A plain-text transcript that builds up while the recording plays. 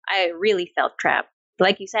I really felt trapped.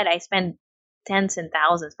 Like you said, I spent tens and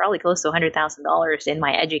thousands, probably close to $100,000 in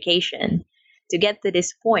my education to get to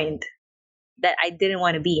this point that I didn't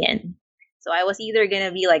want to be in. So I was either going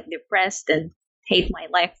to be like depressed and hate my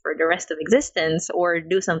life for the rest of existence or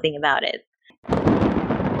do something about it.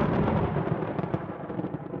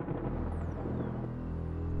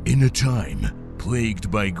 In a time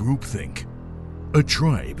plagued by groupthink, a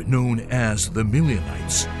tribe known as the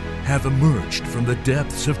Millionites have emerged from the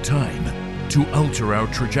depths of time to alter our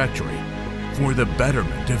trajectory for the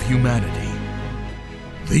betterment of humanity.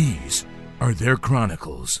 These are their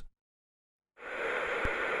chronicles.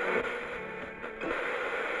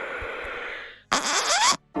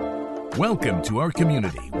 Welcome to our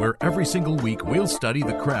community, where every single week we'll study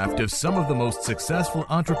the craft of some of the most successful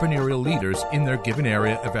entrepreneurial leaders in their given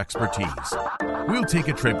area of expertise. We'll take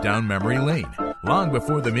a trip down memory lane, long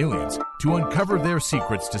before the millions, to uncover their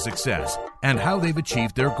secrets to success and how they've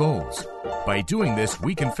achieved their goals. By doing this,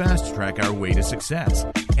 we can fast-track our way to success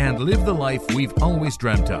and live the life we've always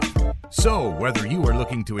dreamt of. So, whether you are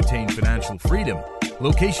looking to attain financial freedom,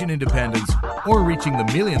 location independence, or reaching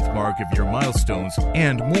the millionth mark of your milestones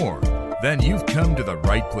and more, then you've come to the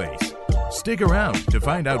right place. Stick around to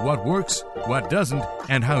find out what works, what doesn't,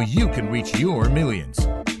 and how you can reach your millions.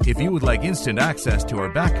 If you would like instant access to our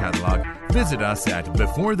back catalog, visit us at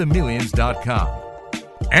beforethemillions.com.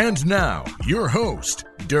 And now, your host,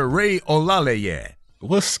 DeRay Olaleye.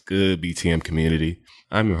 What's good, BTM community?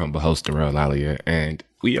 I'm your humble host, DeRay Olaleye, and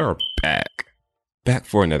we are back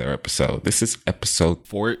for another episode. This is episode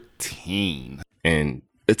 14, and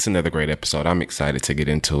it's another great episode. I'm excited to get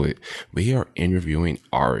into it. We are interviewing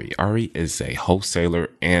Ari. Ari is a wholesaler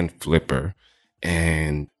and flipper,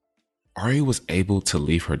 and Ari was able to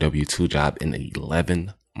leave her W-2 job in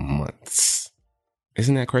 11 months.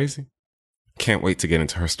 Isn't that crazy? Can't wait to get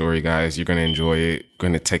into her story, guys. You're going to enjoy it.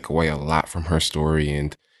 Going to take away a lot from her story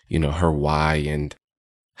and, her why and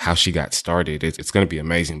how she got started. It's going to be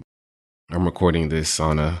amazing. I'm recording this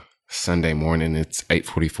on a Sunday morning. It's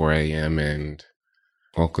 8:44 a.m. and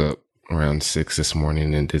woke up around 6 this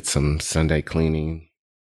morning and did some Sunday cleaning.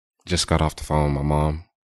 Just got off the phone with my mom.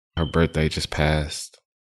 Her birthday just passed.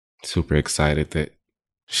 Super excited that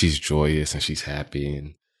she's joyous and she's happy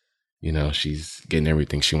and, she's getting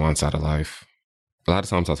everything she wants out of life. A lot of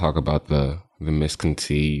times I talk about the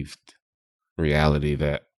misconceived reality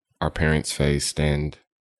that our parents faced and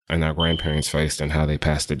our grandparents faced and how they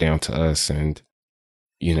passed it down to us. And,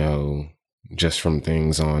 just from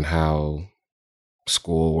things on how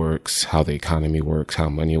school works, how the economy works, how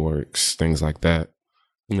money works, things like that.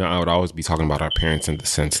 I would always be talking about our parents in the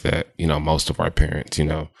sense that, most of our parents,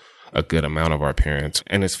 a good amount of our parents.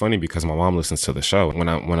 And it's funny because my mom listens to the show when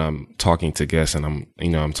I'm talking to guests and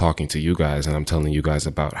I'm talking to you guys and I'm telling you guys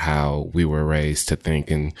about how we were raised to think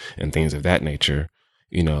and things of that nature.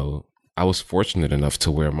 I was fortunate enough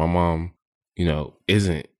to where my mom,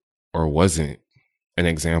 isn't or wasn't an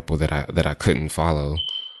example that I couldn't follow.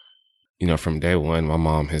 From day one, my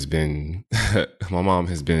mom has been the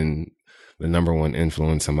number one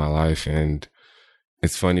influence in my life. And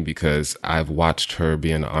it's funny because I've watched her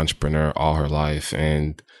be an entrepreneur all her life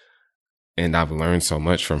and I've learned so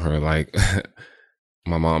much from her. Like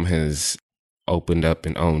my mom has opened up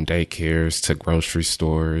and owned daycares to grocery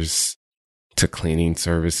stores, to cleaning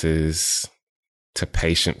services, to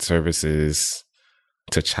patient services,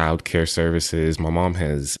 to childcare services. My mom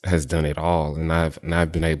has done it all. And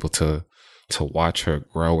I've been able to watch her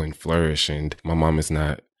grow and flourish. And my mom is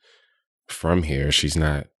not from here. She's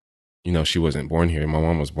not, she wasn't born here. My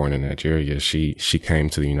mom was born in Nigeria. She came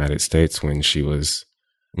to the United States when she was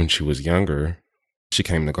younger. She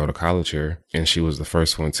came to go to college here and she was the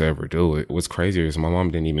first one to ever do it. What's crazier is my mom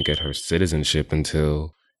didn't even get her citizenship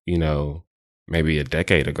until, maybe a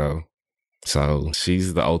decade ago. So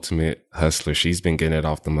she's the ultimate hustler. She's been getting it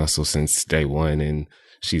off the muscle since day one. And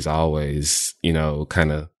she's always,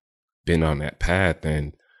 kind of been on that path.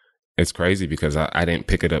 And it's crazy because I didn't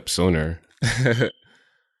pick it up sooner.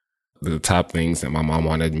 The top things that my mom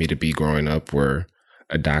wanted me to be growing up were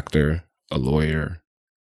a doctor, a lawyer,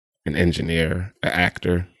 an engineer, an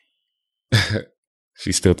actor.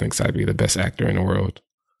 She still thinks I'd be the best actor in the world.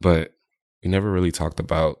 But we never really talked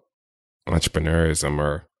about entrepreneurism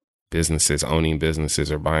or businesses, owning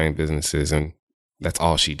businesses or buying businesses. And that's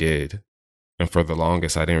all she did. And for the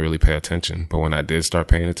longest, I didn't really pay attention. But when I did start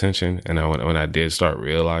paying attention and when I did start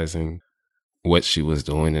realizing what she was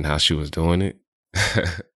doing and how she was doing it,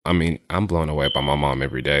 I'm blown away by my mom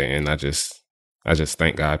every day. And I just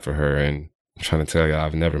thank God for her. And I'm trying to tell you,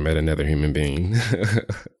 I've never met another human being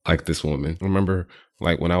like this woman. I remember,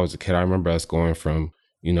 like when I was a kid, I remember us going from,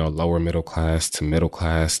 lower middle class to middle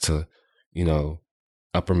class to,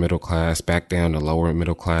 upper middle class, back down to lower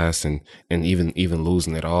middle class, and even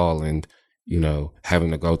losing it all, and,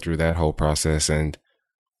 having to go through that whole process, and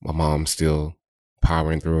my mom still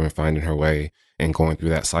powering through and finding her way and going through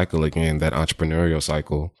that cycle again, that entrepreneurial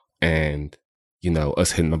cycle. And,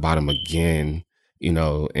 us hitting the bottom again,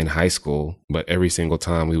 in high school. But every single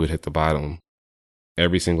time we would hit the bottom, she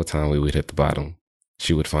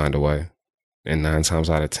would find a way. And 9 times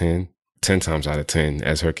out of 10, 10 times out of 10,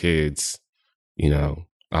 as her kids, I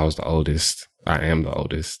was the oldest. I am the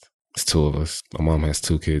oldest. It's 2 of us. My mom has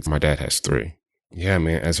 2 kids. My dad has 3. Yeah,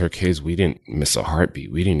 man, as her kids, we didn't miss a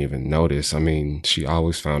heartbeat. We didn't even notice. I mean, she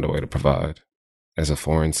always found a way to provide. As a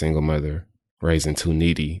foreign single mother, raising 2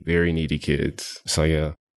 needy, very needy kids. So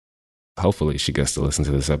yeah, hopefully she gets to listen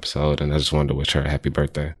to this episode, and I just wanted to wish her a happy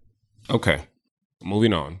birthday. Okay,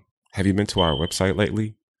 moving on. Have you been to our website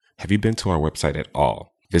lately? Have you been to our website at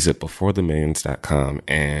all? Visit beforethemillions.com,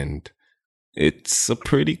 and it's a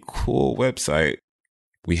pretty cool website.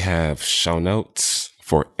 We have show notes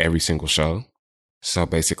for every single show. So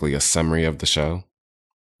basically a summary of the show,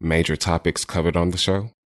 major topics covered on the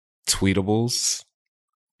show, tweetables,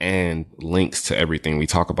 and links to everything we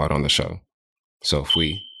talk about on the show. So if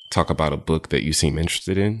we talk about a book that you seem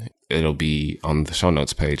interested in, it'll be on the show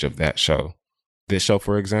notes page of that show. This show,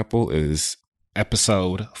 for example, is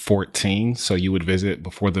episode 14. So you would visit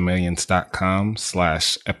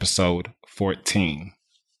beforethemillions.com/episode 14.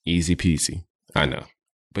 Easy peasy. I know.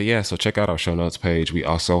 But yeah, so check out our show notes page. We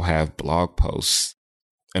also have blog posts,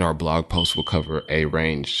 and our blog posts will cover a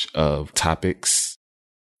range of topics.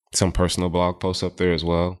 Some personal blog posts up there as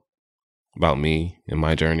well about me and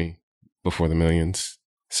my journey before the millions.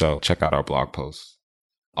 So check out our blog posts.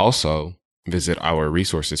 Also, visit our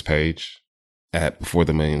resources page at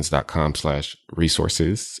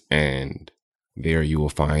beforethemillions.com/resources. And there you will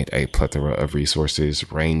find a plethora of resources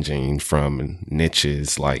ranging from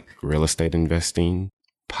niches like real estate investing,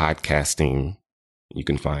 podcasting. You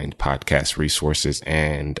can find podcast resources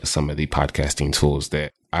and some of the podcasting tools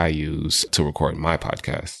that I use to record my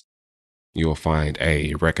podcast. You'll find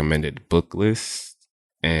a recommended book list,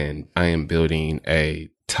 and I am building a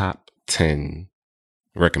top 10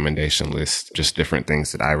 recommendation list, just different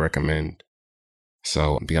things that I recommend.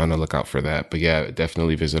 So be on the lookout for that. But yeah,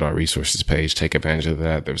 definitely visit our resources page. Take advantage of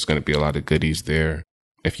that. There's going to be a lot of goodies there.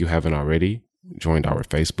 If you haven't already joined our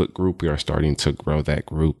Facebook group, we are starting to grow that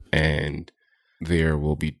group, and there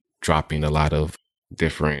will be dropping a lot of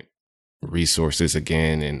different resources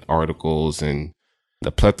again, and articles, and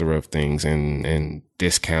the plethora of things, and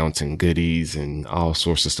discounts and goodies and all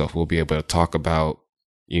sorts of stuff. We'll be able to talk about,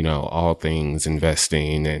 all things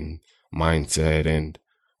investing and mindset, and,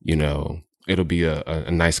 it'll be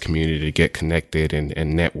a nice community to get connected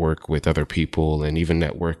and network with other people, and even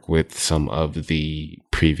network with some of the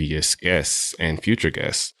previous guests and future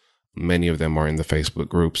guests. Many of them are in the Facebook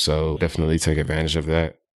group, so definitely take advantage of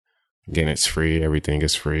that. Again, it's free. Everything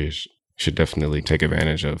is free. You should definitely take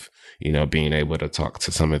advantage of, being able to talk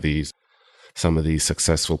to some of these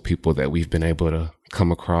successful people that we've been able to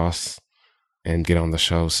come across and get on the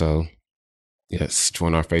show. So yes,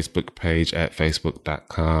 join our Facebook page at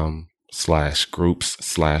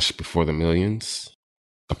facebook.com/groups/beforethemillions.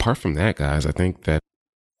 Apart from that, guys, I think that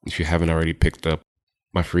if you haven't already picked up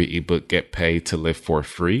my free ebook, Get Paid to Live for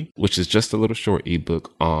Free, which is just a little short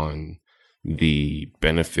ebook on the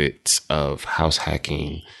benefits of house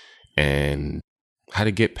hacking and how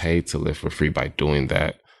to get paid to live for free by doing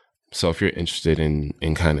that. So if you're interested in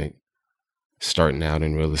kind of starting out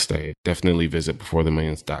in real estate, definitely visit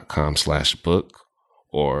beforethemillions.com/book,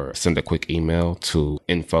 or send a quick email to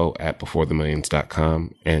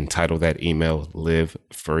info@beforethemillions.com and title that email Live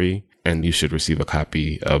Free, and you should receive a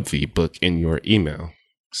copy of the book in your email.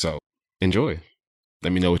 So enjoy.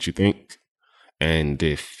 Let me know what you think. And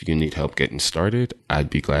if you need help getting started, I'd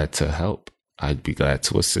be glad to help. I'd be glad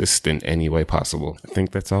to assist in any way possible. I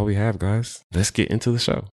think that's all we have, guys. Let's get into the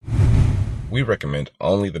show. We recommend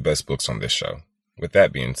only the best books on this show. With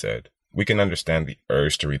that being said, we can understand the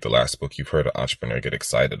urge to read the last book you've heard an entrepreneur get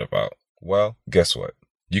excited about. Well, guess what?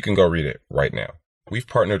 You can go read it right now. We've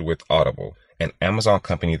partnered with Audible, an Amazon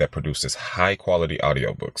company that produces high-quality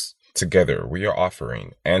audiobooks. Together, we are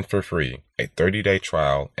offering, and for free, a 30-day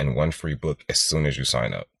trial and 1 free book as soon as you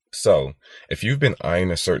sign up. So, if you've been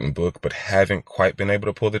eyeing a certain book but haven't quite been able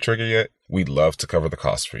to pull the trigger yet, we'd love to cover the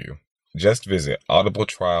cost for you. Just visit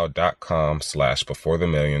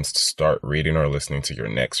audibletrial.com/beforethemillions to start reading or listening to your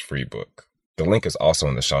next free book. The link is also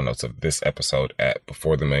in the show notes of this episode at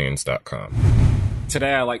beforethemillions.com.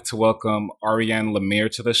 Today, I'd like to welcome Ariane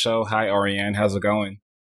Lemire to the show. Hi, Ariane. How's it going?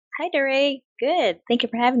 Hi, Dere. Good. Thank you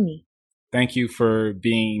for having me. Thank you for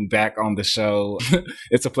being back on the show.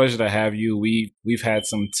 It's a pleasure to have you. We've had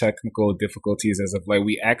some technical difficulties as of late.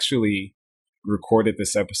 We actually recorded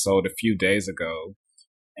this episode a few days ago,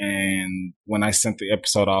 and when I sent the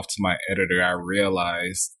episode off to my editor, I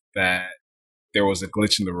realized that there was a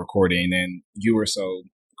glitch in the recording, and you were so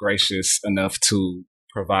gracious enough to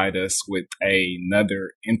provide us with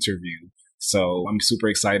another interview. So I'm super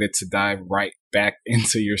excited to dive right back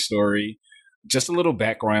into your story. Just a little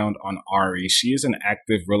background on Ari. She is an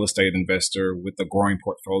active real estate investor with a growing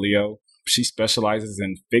portfolio. She specializes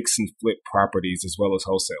in fix and flip properties as well as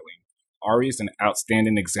wholesaling. Ari is an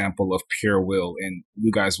outstanding example of pure will, and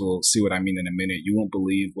you guys will see what I mean in a minute. You won't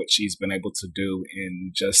believe what she's been able to do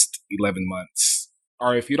in just 11 months.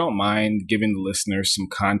 Ari, if you don't mind giving the listeners some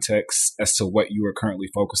context as to what you are currently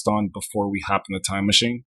focused on before we hop in the time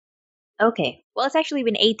machine. Okay. Well, it's actually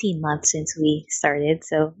been 18 months since we started,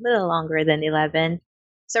 so a little longer than 11.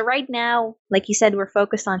 So right now, like you said, we're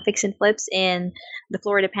focused on fix and flips in the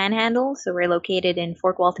Florida Panhandle. So we're located in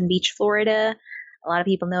Fort Walton Beach, Florida. A lot of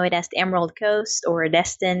people know it as the Emerald Coast, or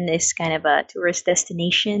Destin is kind of a tourist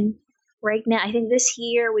destination. Right now, I think this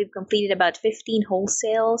year we've completed about 15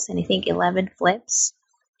 wholesales and I think 11 flips.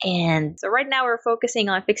 And so right now we're focusing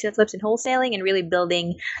on fix and flips and wholesaling and really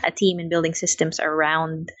building a team and building systems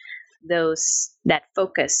around that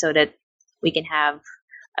focus so that we can have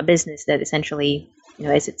a business that essentially,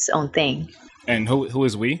 is its own thing. And who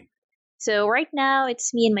is we? So right now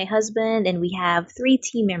it's me and my husband, and we have 3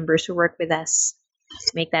 team members who work with us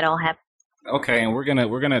to make that all happen. Okay, and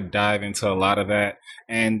we're gonna dive into a lot of that.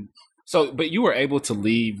 And so, but you were able to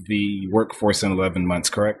leave the workforce in 11 months,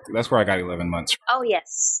 correct? That's where I got 11 months. Oh,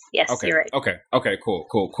 yes. Yes, okay, you're right. Okay,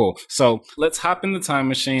 cool. So let's hop in the time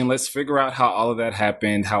machine. Let's figure out how all of that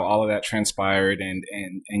happened, how all of that transpired,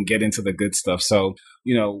 and get into the good stuff. So,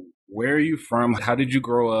 where are you from? How did you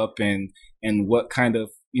grow up, and what kind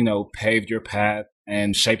of, paved your path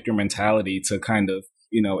and shaped your mentality to kind of,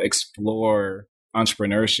 explore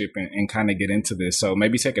entrepreneurship and kind of get into this? So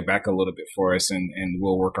maybe take it back a little bit for us, and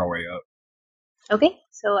we'll work our way up. Okay,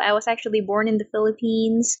 so I was actually born in the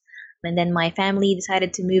Philippines, and then my family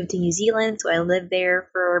decided to move to New Zealand, so I lived there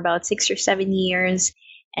for about 6 or 7 years,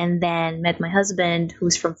 and then met my husband,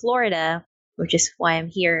 who's from Florida, which is why I'm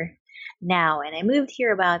here now. And I moved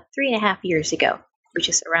here about 3.5 years ago, which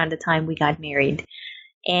is around the time we got married.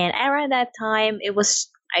 And around that time,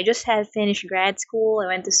 I just had finished grad school. I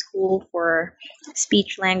went to school for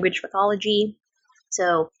speech language pathology.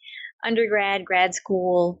 So undergrad, grad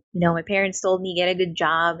school, my parents told me get a good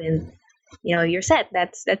job and you're set.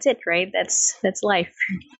 That's it, right? That's life.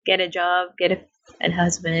 Get a job, get a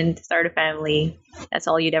husband, start a family. That's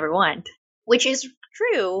all you'd ever want. Which is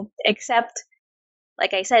true, except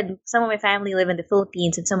like I said, some of my family live in the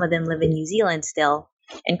Philippines and some of them live in New Zealand still.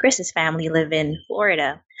 And Chris's family live in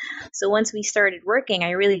Florida. So once we started working, I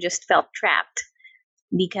really just felt trapped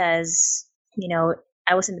because,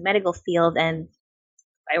 I was in the medical field and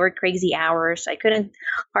I worked crazy hours. I couldn't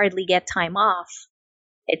hardly get time off.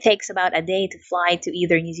 It takes about a day to fly to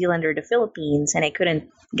either New Zealand or the Philippines, and I couldn't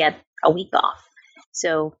get a week off.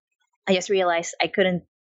 So I just realized I couldn't,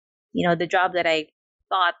 the job that I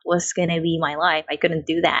thought was going to be my life, I couldn't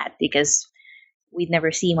do that because we'd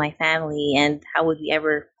never see my family, and how would we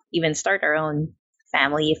ever even start our own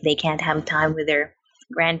family if they can't have time with their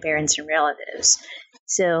grandparents and relatives?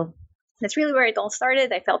 So that's really where it all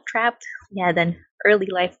started. I felt trapped. We had an early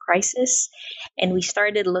life crisis, and we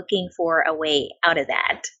started looking for a way out of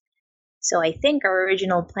that. So I think our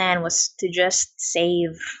original plan was to just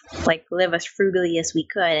save, live as frugally as we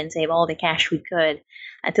could and save all the cash we could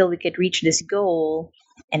until we could reach this goal.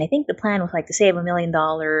 And I think the plan was to save $1 million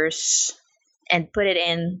and put it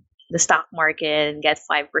in the stock market and get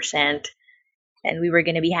 5%. And we were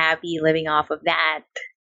going to be happy living off of that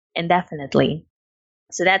indefinitely.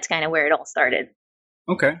 So that's kind of where it all started.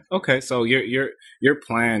 Okay. So your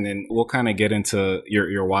plan, and we'll kind of get into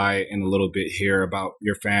your why in a little bit here about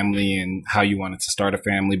your family and how you wanted to start a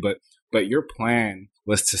family. But your plan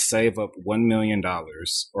was to save up $1 million,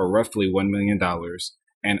 or roughly $1 million,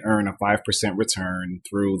 and earn a 5% return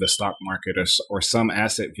through the stock market or some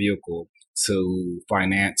asset vehicle to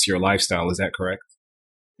finance your lifestyle. Is that correct?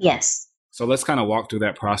 Yes. So let's kind of walk through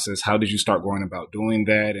that process. How did you start going about doing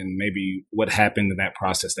that? And maybe what happened in that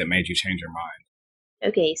process that made you change your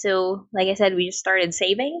mind? Okay, so like I said, we just started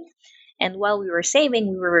saving. And while we were saving,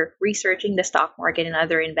 we were researching the stock market and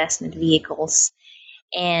other investment vehicles.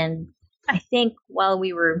 And I think while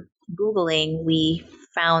we were Googling, we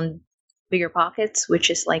found Bigger Pockets, which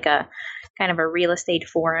is like a kind of a real estate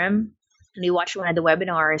forum. And we watched one of the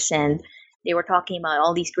webinars, and they were talking about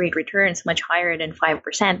all these great returns, much higher than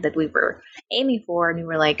 5% that we were aiming for. And we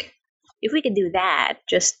were like, if we could do that,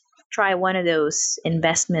 just try one of those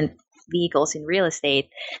investment vehicles in real estate,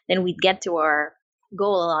 then we'd get to our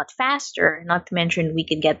goal a lot faster. Not to mention, we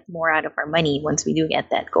could get more out of our money once we do get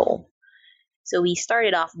that goal. So we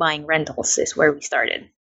started off buying rentals, is where we started.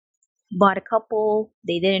 Bought a couple.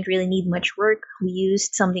 They didn't really need much work. We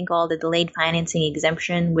used something called the delayed financing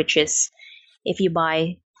exemption, which is if you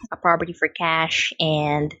buy a property for cash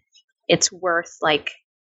and it's worth like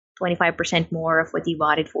 25% more of what you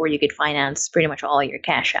bought it for, you could finance pretty much all your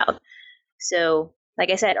cash out. So,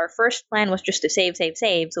 like I said, our first plan was just to save.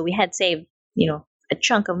 So we had saved, a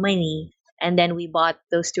chunk of money, and then we bought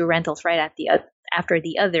those two rentals right after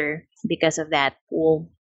the other because of that whole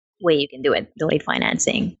way you can do it, delayed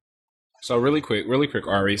financing. So really quick,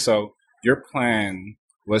 Ari. So your plan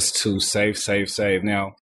was to save.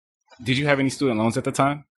 Now, did you have any student loans at the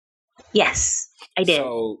time? Yes, I did.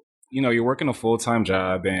 So, you're working a full-time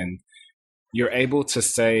job and you're able to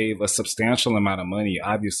save a substantial amount of money,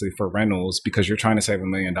 obviously, for rentals because you're trying to save $1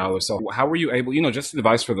 million. So how were you able, just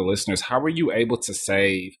advice for the listeners, how were you able to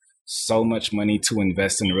save so much money to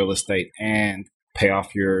invest in real estate and pay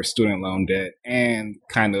off your student loan debt and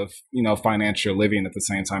kind of, finance your living at the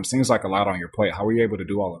same time? Seems like a lot on your plate. How were you able to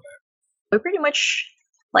do all of that? We pretty much,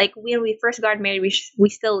 like when we first got married, we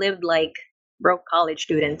still lived like broke college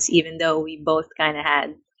students, even though we both kind of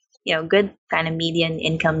had good kind of median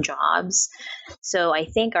income jobs. So I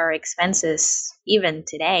think our expenses, even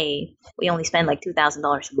today, we only spend like $2,000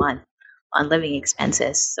 a month on living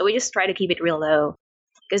expenses. So we just try to keep it real low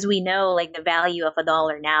because we know like the value of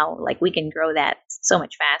 $1 now, like we can grow that so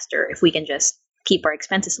much faster if we can just keep our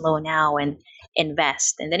expenses low now and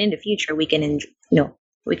invest. And then in the future, we can,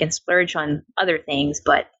 we can splurge on other things,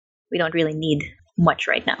 but we don't really need much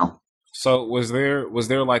right now. So was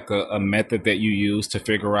there like a method that you used to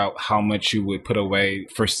figure out how much you would put away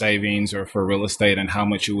for savings or for real estate and how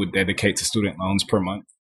much you would dedicate to student loans per month?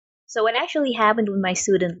 So what actually happened with my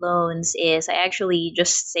student loans is I actually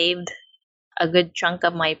just saved a good chunk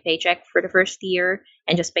of my paycheck for the first year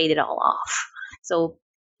and just paid it all off. So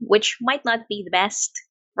which might not be the best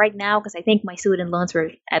right now because I think my student loans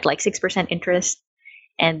were at like 6% interest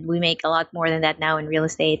and we make a lot more than that now in real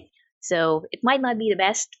estate. So it might not be the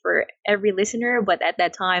best for every listener, but at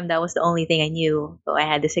that time, that was the only thing I knew. So I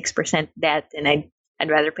had the 6% debt and I'd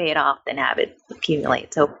rather pay it off than have it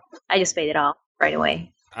accumulate. So I just paid it off right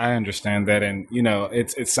away. I understand that. And,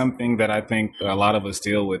 it's something that I think a lot of us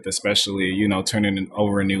deal with, especially, turning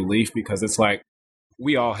over a new leaf, because it's like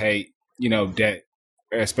we all hate, debt,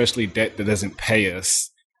 especially debt that doesn't pay us.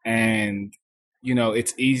 And,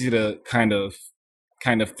 it's easy to kind of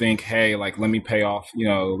think, hey, like, let me pay off,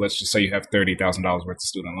 let's just say you have $30,000 worth of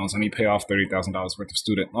student loans. Let me pay off $30,000 worth of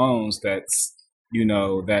student loans. That's,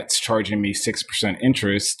 that's charging me 6%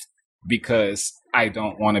 interest because I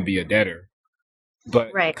don't want to be a debtor.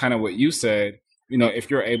 But right. Kind of what you said,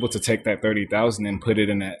 if you're able to take that 30,000 and put it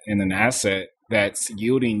in an asset that's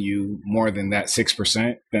yielding you more than that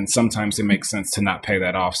 6%, then sometimes it makes sense to not pay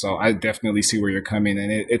that off. So I definitely see where you're coming.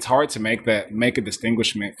 And it's hard to make a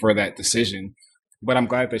distinguishment for that decision. But I'm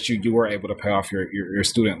glad that you were able to pay off your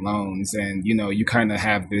student loans and, you kind of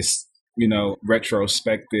have this,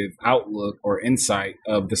 retrospective outlook or insight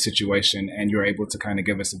of the situation. And you're able to kind of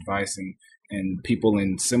give us advice and people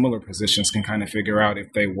in similar positions can kind of figure out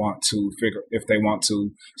if they want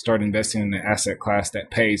to start investing in an asset class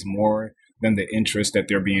that pays more than the interest that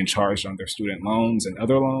they're being charged on their student loans and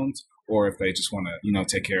other loans, or if they just want to,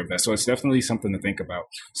 take care of that. So it's definitely something to think about.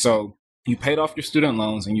 So you paid off your student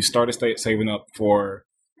loans and you started saving up for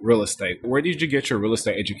real estate. Where did you get your real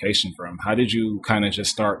estate education from? How did you kind of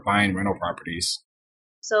just start buying rental properties?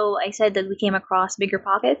 So I said that we came across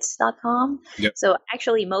biggerpockets.com. Yep. So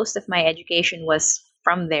actually most of my education was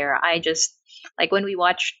from there. I just, like when we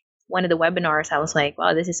watched one of the webinars, I was like,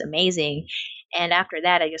 wow, this is amazing. And after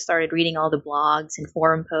that, I just started reading all the blogs and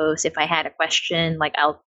forum posts. If I had a question, like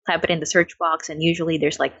I'll type it in the search box and usually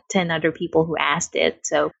there's like 10 other people who asked it.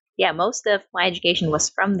 So yeah, most of my education was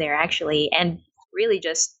from there actually, and really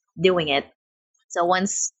just doing it. So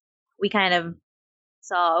once we kind of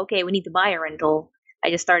saw, okay, we need to buy a rental, I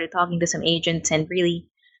just started talking to some agents, and really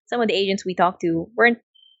some of the agents we talked to weren't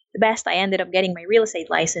the best. I ended up getting my real estate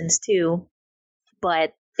license too,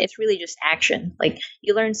 but it's really just action. Like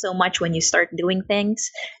you learn so much when you start doing things,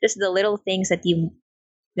 just the little things that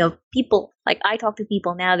people, like I talk to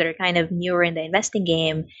people now that are kind of newer in the investing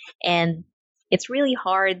game, and it's really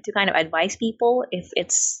hard to kind of advise people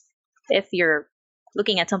if you're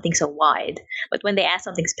looking at something so wide. But when they ask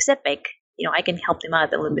something specific, I can help them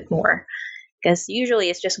out a little bit more. because usually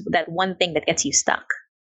it's just that one thing that gets you stuck.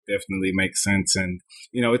 Definitely makes sense. And,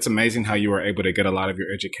 it's amazing how you were able to get a lot of your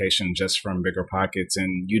education just from Bigger Pockets,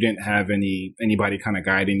 and you didn't have anybody kind of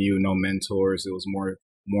guiding you, no mentors. It was more,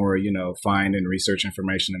 find and research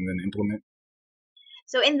information and then implement.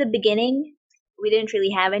 So in the beginning, we didn't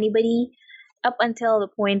really have anybody up until the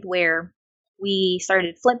point where we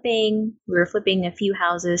started flipping. We were flipping a few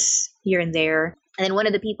houses here and there. And then one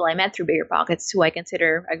of the people I met through Bigger Pockets, who I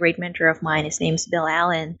consider a great mentor of mine, his name's Bill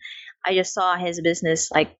Allen. I just saw his business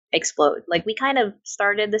explode. We kind of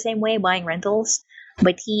started the same way, buying rentals,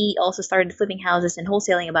 but he also started flipping houses and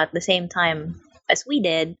wholesaling about the same time as we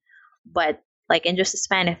did. But in just a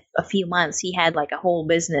span of a few months, he had a whole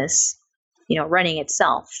business, running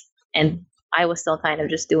itself. And I was still kind of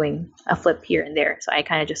just doing a flip here and there. So I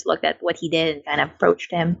kind of just looked at what he did and kind of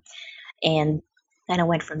approached him and kind of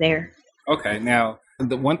went from there. Okay. Now,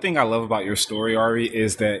 the one thing I love about your story, Ari,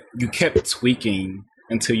 is that you kept tweaking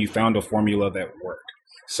until you found a formula that worked.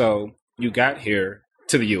 So you got here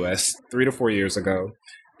to the US 3 to 4 years ago,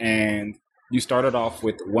 and you started off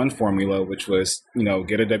with one formula, which was,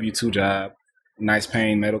 get a W-2 job, nice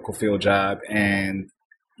paying medical field job. And,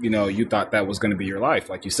 you thought that was going to be your life,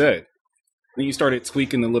 like you said. Then you started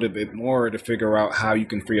tweaking a little bit more to figure out how you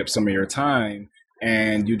can free up some of your time.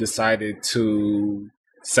 And you decided to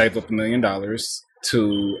save up $1 million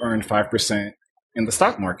to earn 5% in the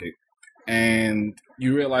stock market. And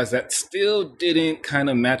you realized that still didn't kind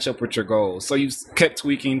of match up with your goals. So you kept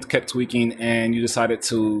tweaking, and you decided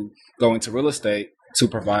to go into real estate to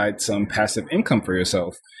provide some passive income for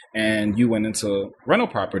yourself. And you went into rental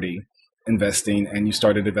property investing, and you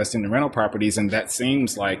started investing in rental properties, and that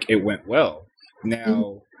seems like it went well.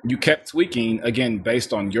 Now, you kept tweaking, again,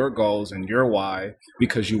 based on your goals and your why,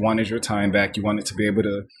 because you wanted your time back. You wanted to be able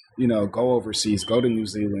to, go overseas, go to New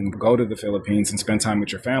Zealand, go to the Philippines and spend time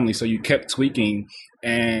with your family. So you kept tweaking.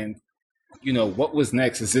 And, what was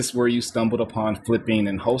next? Is this where you stumbled upon flipping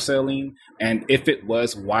and wholesaling? And if it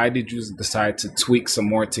was, why did you decide to tweak some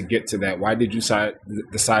more to get to that? Why did you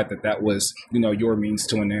decide that was, your means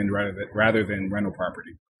to an end rather than rental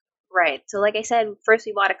property? Right. So like I said, first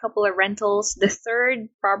we bought a couple of rentals. The third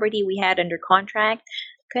property we had under contract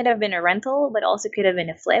could have been a rental, but also could have been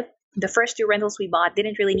a flip. The first two rentals we bought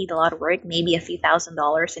didn't really need a lot of work, maybe a few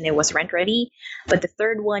 $1,000s, and it was rent ready. But the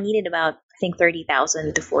third one needed about, I think,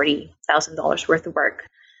 $30,000 to $40,000 worth of work.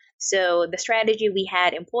 So the strategy we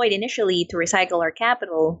had employed initially to recycle our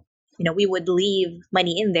capital, we would leave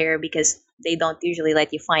money in there because they don't usually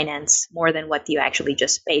let you finance more than what you actually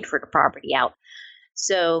just paid for the property out.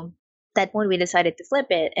 So at that point, we decided to flip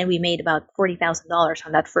it, and we made about $40,000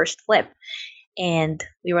 on that first flip. And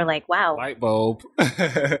we were like, wow. Light bulb.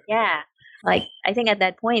 Yeah. I think at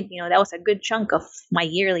that point, that was a good chunk of my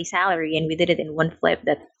yearly salary, and we did it in one flip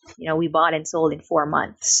that, we bought and sold in 4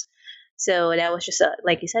 months. So that was just,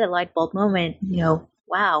 like you said, a light bulb moment.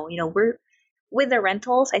 Wow, we're with the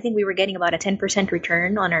rentals, I think we were getting about a 10%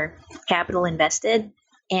 return on our capital invested.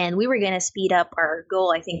 And we were going to speed up our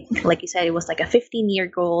goal. I think, like you said, it was like a 15-year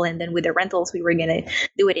goal. And then with the rentals, we were going to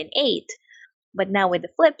do it in 8. But now with the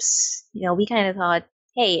flips, we kind of thought,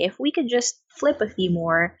 hey, if we could just flip a few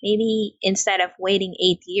more, maybe instead of waiting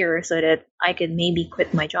 8 years so that I could maybe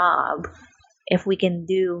quit my job, if we can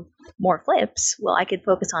do more flips, well, I could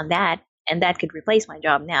focus on that, and that could replace my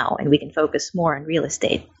job now, and we can focus more on real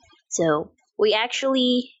estate. So we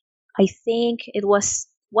actually, I think it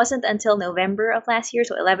wasn't until November of last year,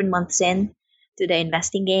 so 11 months in to the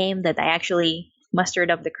investing game, that I actually mustered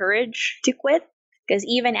up the courage to quit. Because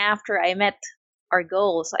even after I met our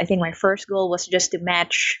goals, I think my first goal was just to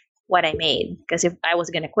match what I made. Because if I was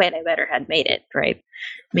going to quit, I better had made it, right?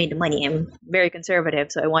 Made the money. I'm very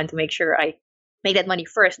conservative, so I wanted to make sure I make that money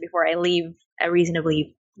first before I leave a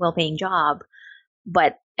reasonably well-paying job.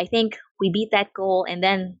 But I think we beat that goal and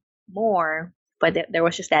then more. But there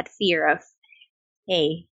was just that fear of,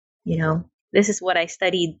 hey, this is what I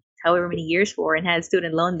studied however many years for and had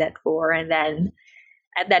student loan debt for. And then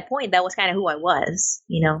at that point, that was kind of who I was,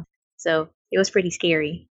 So it was pretty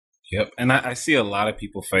scary. Yep. And I see a lot of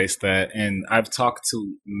people face that. And I've talked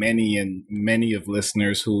to many of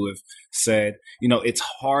listeners who have said, it's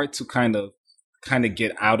hard to kind of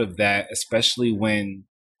get out of that, especially when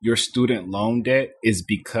your student loan debt is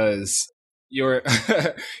because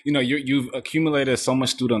you've accumulated so much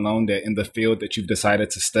student loan debt in the field that you've decided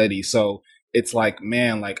to study. So it's like,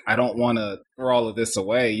 man, I don't want to throw all of this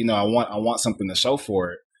away. I want something to show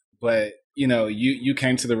for it. But, you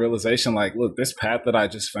came to the realization, look, this path that I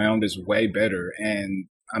just found is way better, and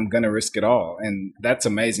I'm going to risk it all. And that's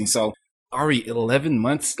amazing. So Ari, 11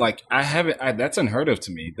 months, like that's unheard of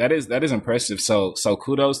to me. That is impressive. So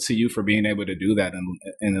kudos to you for being able to do that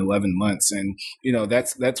in 11 months. And,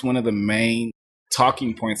 that's one of the main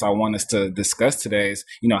talking points I want us to discuss today is,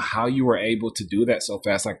 how you were able to do that so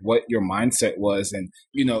fast, like what your mindset was. And,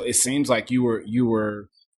 it seems like you were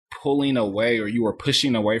pulling away, or you were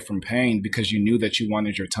pushing away from pain because you knew that you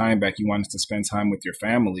wanted your time back. You wanted to spend time with your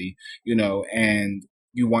family, and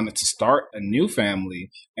you wanted to start a new family,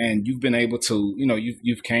 and you've been able to,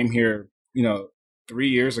 you've came here, 3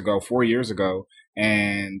 years ago, 4 years ago,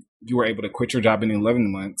 and you were able to quit your job in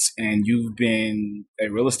 11 months, and you've been a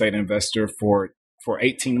real estate investor for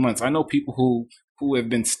 18 months. I know people who have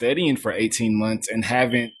been studying for 18 months and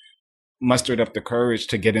haven't mustered up the courage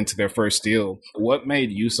to get into their first deal. What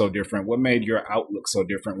made you so different? What made your outlook so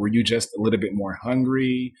different? Were you just a little bit more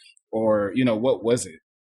hungry, or, what was it?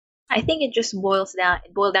 I think it just boiled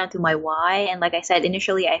down to my why. And like I said,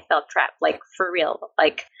 initially I felt trapped, like for real.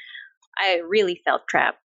 Like I really felt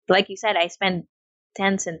trapped. Like you said, I spent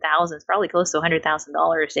tens and thousands, probably close to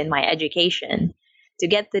 $100,000 in my education to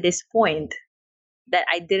get to this point that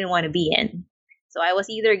I didn't want to be in. So I was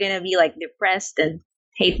either going to be like depressed and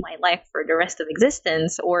hate my life for the rest of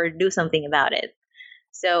existence, or do something about it.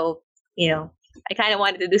 So, I kind of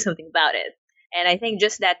wanted to do something about it. And I think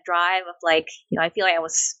just that drive of like, I feel like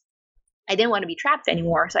I didn't want to be trapped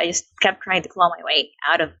anymore. So I just kept trying to claw my way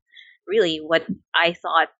out of really what I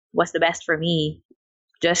thought was the best for me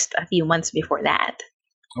just a few months before that.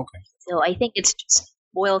 Okay. So I think it's just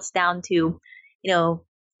boils down to,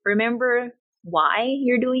 remember why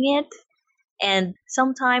you're doing it. And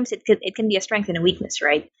sometimes it can be a strength and a weakness,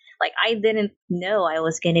 right? Like I didn't know I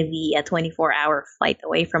was going to be a 24-hour flight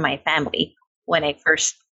away from my family when I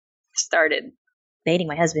first started dating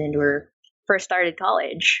my husband or first started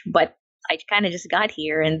college. But I kind of just got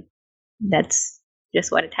here, and that's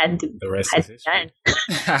just what it had to. The rest is history.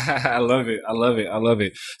 I love it. I love it. I love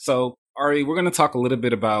it. So, Ari, we're going to talk a little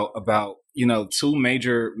bit about two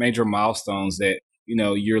major milestones that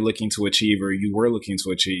you're looking to achieve, or you were looking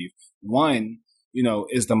to achieve. One,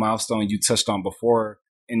 is the milestone you touched on before,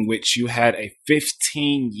 in which you had a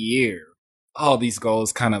 15-year. All these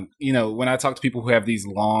goals kind of, when I talk to people who have these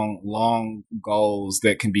long goals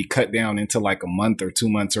that can be cut down into like a month or 2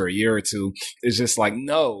 months or a year or two, it's just like,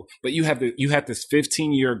 no, but you had this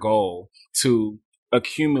 15-year goal to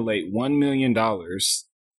accumulate $1 million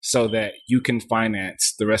so that you can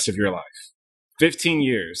finance the rest of your life. 15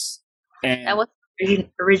 years. And that was the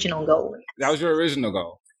original goal. That was your original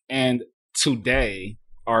goal. And today,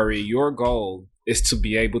 Ari, your goal is to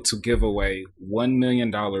be able to give away $1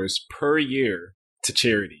 million per year to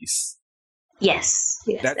charities. Yes,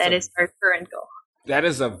 that is our current goal. That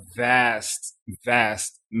is a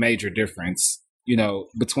vast major difference,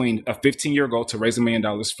 between a 15-year goal to raise $1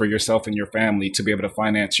 million for yourself and your family to be able to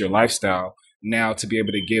finance your lifestyle, now to be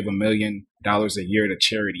able to give $1 million a year to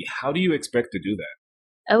charity. How do you expect to do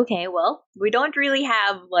that? Okay, well, we don't really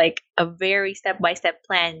have like a very step-by-step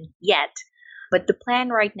plan yet. But the plan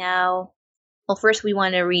right now, well, first we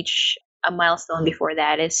want to reach a milestone before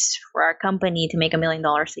that is for our company to make $1 million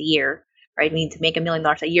a year, right? We need to make $1 million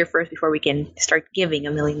a year first before we can start giving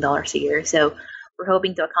 $1 million a year. So we're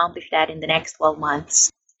hoping to accomplish that in the next 12 months.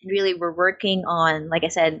 And really, we're working on, like I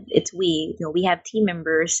said, we have team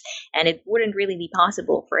members, and it wouldn't really be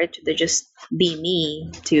possible for it to just be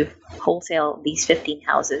me to wholesale these 15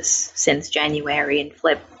 houses since January and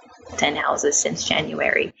flip 10 houses since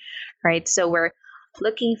January, right? So we're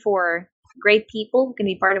looking for great people who can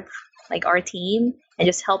be part of like our team and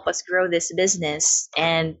just help us grow this business.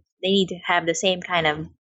 And they need to have the same kind of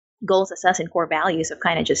goals as us and core values of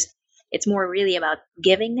kind of just, it's more really about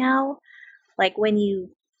giving now. Like when you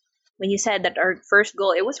said that our first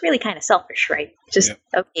goal, it was really kind of selfish, right? Just,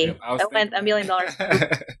 okay, I want $1 million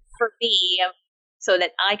for me so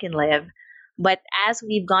that I can live. But as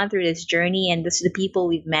we've gone through this journey, and this is the people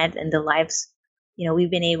we've met and the lives,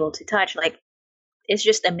 we've been able to touch, like, it's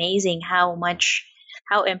just amazing how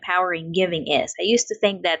empowering giving is. I used to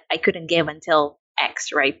think that I couldn't give until X,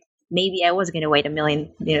 right? Maybe I was going to wait $1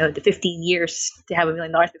 million, the 15 years to have $1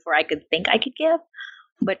 million before I could think I could give.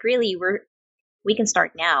 But really, we can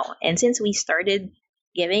start now. And since we started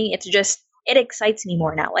giving, it excites me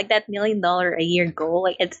more now. Like that $1 million a year goal,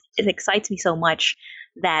 like it excites me so much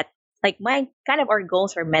that like our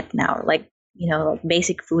goals are met now. Like,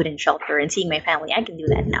 basic food and shelter and seeing my family, I can do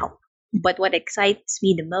that now. But what excites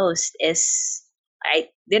me the most is I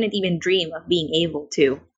didn't even dream of being able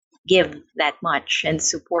to give that much and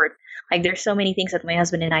support. Like there's so many things that my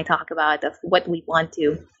husband and I talk about of what we want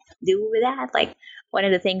to do with that. Like one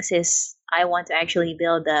of the things is I want to actually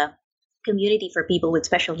build a community for people with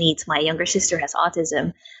special needs. My younger sister has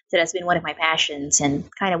autism, so that's been one of my passions and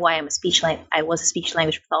kind of why I was a speech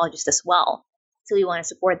language pathologist as well. So we want to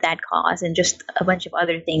support that cause and just a bunch of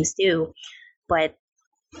other things too. But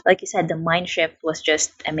like you said, the mind shift was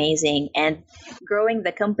just amazing. And growing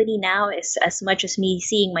the company now is as much as me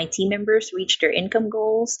seeing my team members reach their income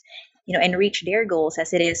goals, and reach their goals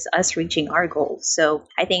as it is us reaching our goals. So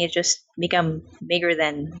I think it's just become bigger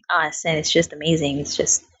than us, and it's just amazing. It's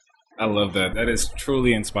just I love that. That is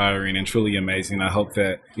truly inspiring and truly amazing. I hope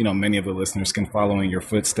that, many of the listeners can follow in your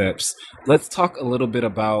footsteps. Let's talk a little bit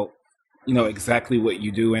about, exactly what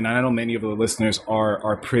you do. And I know many of the listeners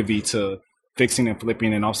are privy to fixing and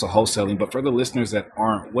flipping and also wholesaling. But for the listeners that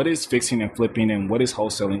aren't, what is fixing and flipping and what is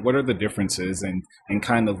wholesaling? What are the differences and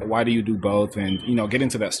kind of why do you do both? And, get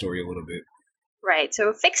into that story a little bit. Right.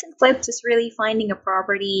 So fix and flips is really finding a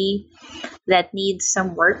property that needs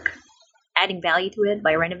some work, adding value to it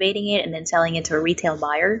by renovating it and then selling it to a retail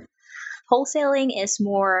buyer. Wholesaling is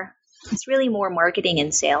it's really more marketing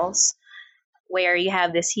and sales, where you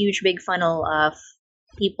have this huge big funnel of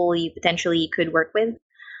people you potentially could work with.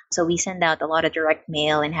 So we send out a lot of direct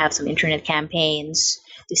mail and have some internet campaigns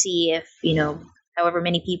to see if, however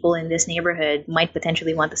many people in this neighborhood might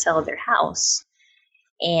potentially want to sell their house.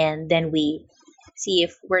 And then we see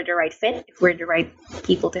if we're the right fit, if we're the right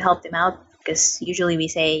people to help them out. Because usually we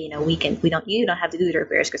say, you don't have to do the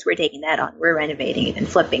repairs because we're taking that on. We're renovating it and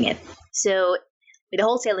flipping it. So with the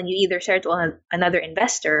wholesaling, you either sell to another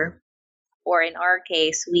investor, or in our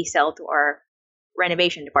case, we sell to our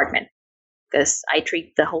renovation department. Because I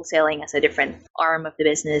treat the wholesaling as a different arm of the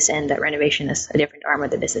business and the renovation as a different arm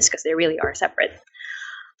of the business because they really are separate.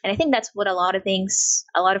 And I think that's what a lot of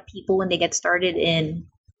people when they get started in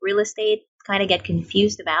real estate kind of get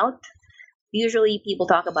confused about. Usually people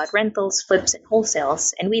talk about rentals, flips, and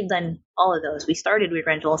wholesales, and we've done all of those. We started with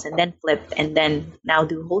rentals and then flip and then now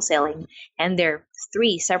do wholesaling, and they're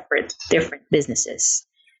 3 separate different businesses.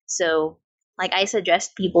 So I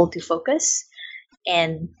suggest people to focus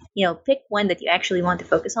and pick one that you actually want to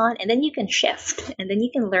focus on, and then you can shift and then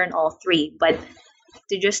you can learn all 3. But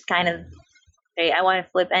to just kind of say I want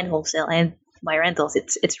to flip and wholesale and buy rentals,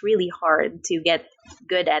 it's really hard to get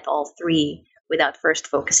good at all 3 without first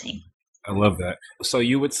focusing. I love that. So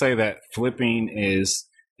you would say that flipping is,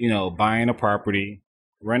 buying a property,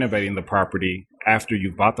 renovating the property after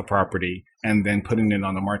you've bought the property, and then putting it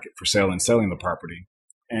on the market for sale and selling the property.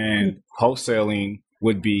 And wholesaling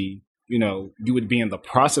would be, you would be in the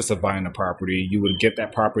process of buying a property. You would get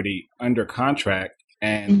that property under contract.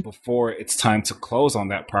 And before it's time to close on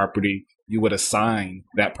that property, you would assign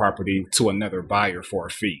that property to another buyer for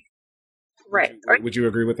a fee. Right. Would you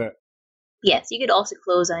agree with that? Yes, you could also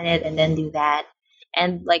close on it and then do that.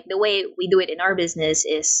 And the way we do it in our business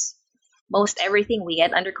is most everything we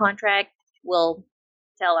get under contract, we'll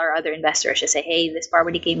tell our other investors to say, hey, this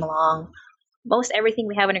property came along. Most everything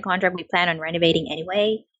we have under contract, we plan on renovating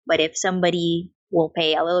anyway. But if somebody will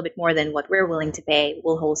pay a little bit more than what we're willing to pay,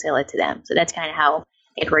 we'll wholesale it to them. So that's kind of how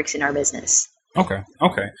it works in our business. Okay.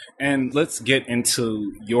 And let's get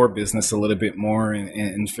into your business a little bit more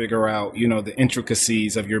and figure out, the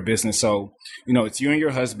intricacies of your business. So, it's you and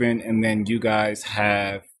your husband, and then you guys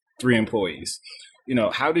have 3 employees.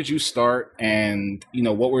 How did you start, and,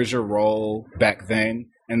 what was your role back then?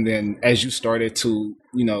 And then as you started to,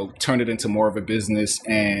 turn it into more of a business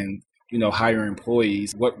and, hire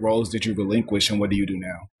employees, what roles did you relinquish and what do you do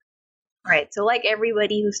now? Right. So like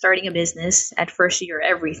everybody who's starting a business, at first you're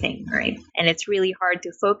everything, right? And it's really hard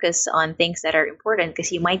to focus on things that are important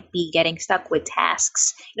because you might be getting stuck with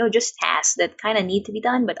tasks, just tasks that kind of need to be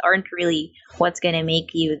done, but aren't really what's going to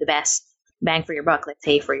make you the best bang for your buck, let's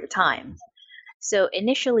say, for your time. So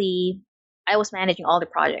initially, I was managing all the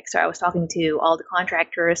projects. So I was talking to all the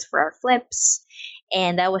contractors for our flips,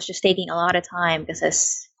 and that was just taking a lot of time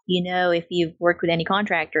because if you've worked with any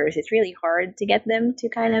contractors, it's really hard to get them to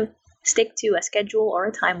kind of stick to a schedule or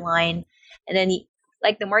a timeline. And then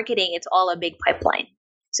the marketing, it's all a big pipeline.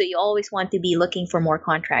 So you always want to be looking for more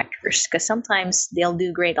contractors because sometimes they'll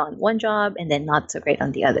do great on one job and then not so great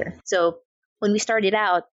on the other. So when we started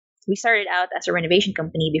out as a renovation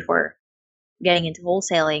company before getting into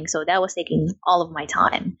wholesaling. So that was taking all of my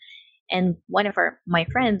time. And one of my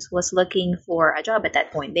friends was looking for a job at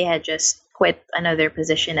that point. They had just quit another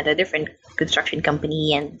position at a different construction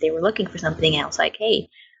company and they were looking for something else. Like, hey,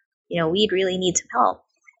 we'd really need some help.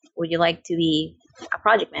 Would you like to be a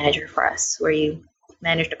project manager for us where you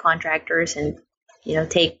manage the contractors and,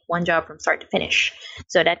 take one job from start to finish?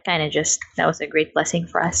 So that was a great blessing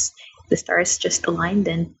for us. The stars just aligned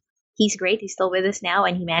and he's great. He's still with us now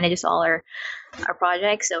and he manages all our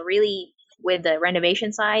projects. So really with the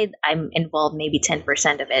renovation side, I'm involved maybe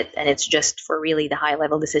 10% of it. And it's just for really the high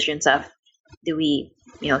level decisions of, do we,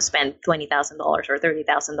 spend $20,000 or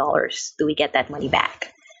 $30,000? Do we get that money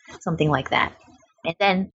back? Something like that. And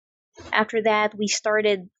then after that, we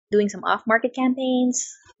started doing some off-market campaigns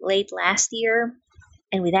late last year.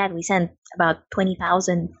 And with that, we sent about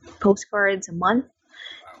 20,000 postcards a month.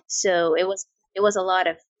 So it was a lot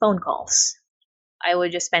of phone calls. I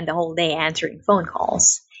would just spend the whole day answering phone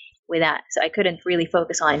calls with that. So I couldn't really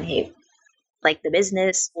focus on, like the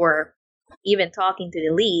business or even talking to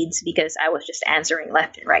the leads because I was just answering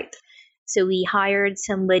left and right. So we hired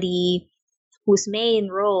somebody whose main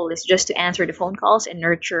role is just to answer the phone calls and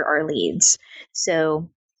nurture our leads. So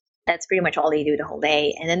that's pretty much all they do the whole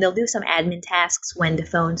day. And then they'll do some admin tasks when the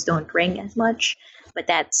phones don't ring as much, but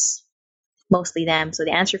that's mostly them. So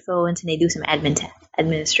they answer phones and they do some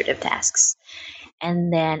administrative tasks.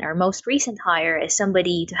 And then our most recent hire is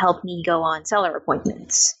somebody to help me go on seller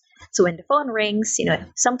appointments. So when the phone rings,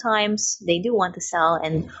 sometimes they do want to sell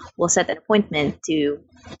and we'll set an appointment to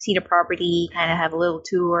see the property, kind of have a little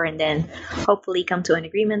tour, and then hopefully come to an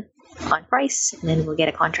agreement on price, and then we'll get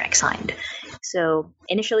a contract signed. So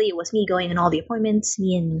initially it was me going on all the appointments,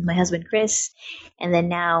 me and my husband, Chris. And then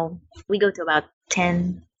now we go to about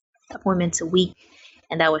 10 appointments a week.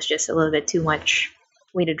 And that was just a little bit too much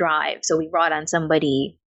way to drive. So we brought on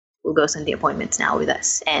somebody who goes on the appointments now with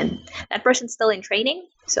us. And that person's still in training.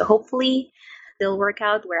 So hopefully they'll work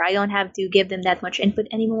out where I don't have to give them that much input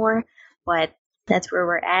anymore. But that's where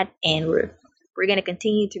we're at. And we're going to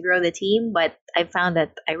continue to grow the team. But I found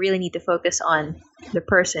that I really need to focus on the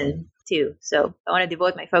person too. So I want to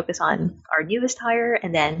devote my focus on our newest hire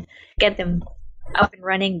and then get them up and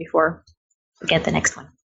running before we get the next one.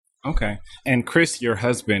 Okay. And Chris, your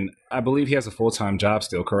husband, I believe he has a full-time job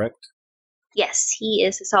still, correct? Yes, he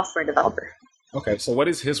is a software developer. Okay. So what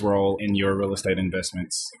is his role in your real estate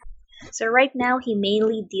investments? So right now he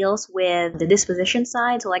mainly deals with the disposition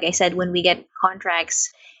side. So like I said, when we get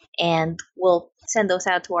contracts, and we'll send those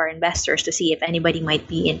out to our investors to see if anybody might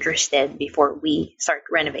be interested before we start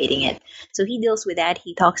renovating it. So he deals with that.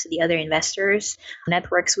 He talks to the other investors,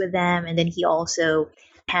 networks with them, and then he also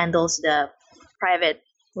handles the private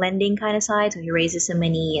lending kind of side. So he raises some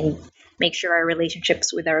money and makes sure our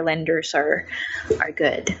relationships with our lenders are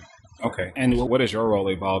good. Okay. And what has your role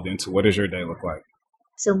evolved into? What does your day look like?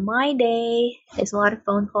 So my day is a lot of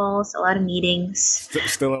phone calls, a lot of meetings.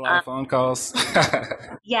 Still a lot of phone calls?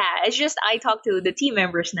 Yeah, it's just I talk to the team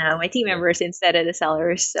members now, my team members instead of the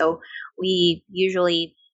sellers. So we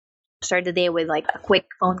usually start the day with like a quick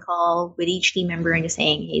phone call with each team member and just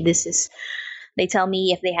saying, hey, they tell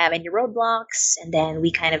me if they have any roadblocks, and then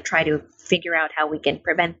we kind of try to figure out how we can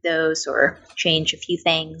prevent those or change a few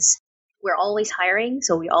things. We're always hiring,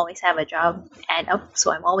 so we always have a job ad up.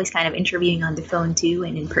 So I'm always kind of interviewing on the phone too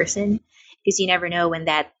and in person, because you never know when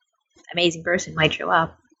that amazing person might show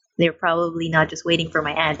up. They're probably not just waiting for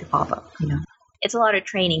my ad to pop up. It's a lot of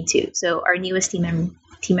training too. So our newest team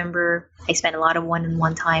member, I spent a lot of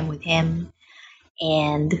one-on-one time with him,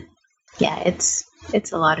 and yeah, it's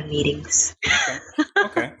a lot of meetings.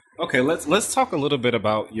 Okay. Let's talk a little bit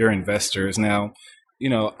about your investors now.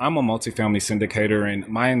 I'm a multifamily syndicator, and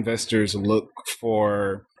my investors look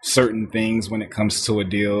for certain things when it comes to a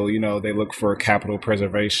deal. They look for capital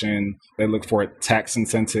preservation. They look for tax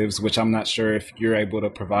incentives, which I'm not sure if you're able to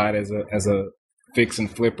provide as a fix and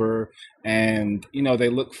flipper. And, they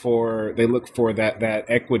look for that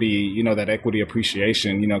equity, that equity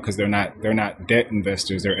appreciation, because they're not debt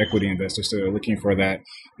investors, they're equity investors. So they're looking for that,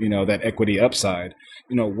 that equity upside.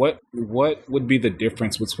 What would be the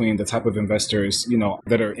difference between the type of investors,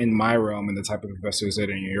 that are in my realm and the type of investors that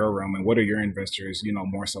are in your realm, and what are your investors,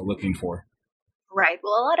 more so looking for? Right.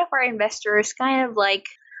 Well, a lot of our investors kind of like,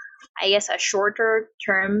 I guess, a shorter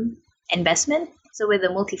term investment. So with the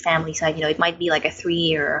multifamily side, it might be like a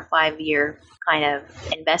 3-year or a 5-year kind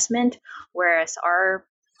of investment, whereas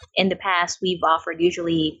in the past we've offered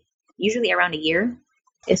usually around a year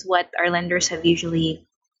is what our lenders have usually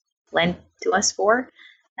lent to us for.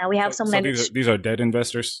 Now we have some lenders. These are debt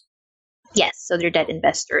investors? Yes, so they're debt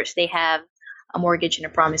investors. They have a mortgage and a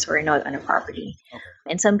promissory note on a property. Okay.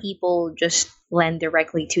 And some people just lend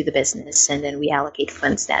directly to the business, and then we allocate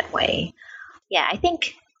funds that way. Yeah, I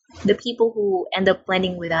think the people who end up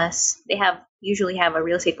lending with us, they usually have a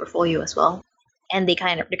real estate portfolio as well, and they're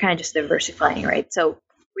kind of just diversifying, right? So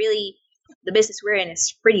really, the business we're in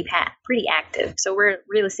is pretty active. So we're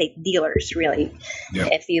real estate dealers, really. Yep.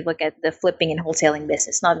 If you look at the flipping and wholesaling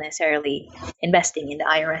business, not necessarily investing in the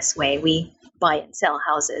IRS way. We buy and sell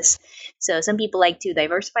houses. So some people like to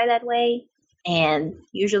diversify that way, and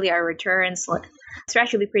usually our returns It's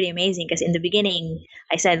actually pretty amazing because in the beginning,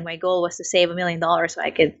 I said my goal was to save $1 million so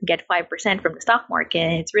I could get 5% from the stock market.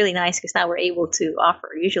 And it's really nice because now we're able to offer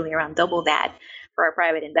usually around double that for our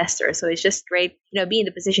private investors. So it's just great, be in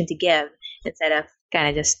the position to give instead of kind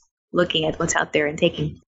of just looking at what's out there and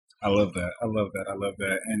taking. I love that. I love that. I love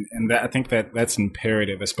that. And that, I think that that's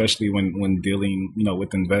imperative, especially when dealing,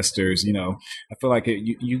 with investors. I feel like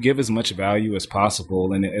you give as much value as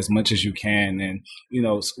possible and as much as you can. And,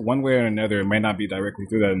 one way or another, it may not be directly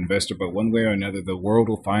through that investor, but one way or another, the world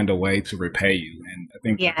will find a way to repay you. And I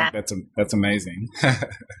think that's amazing.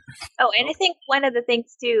 Oh, and I think one of the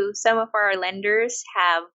things too, some of our lenders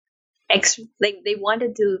have they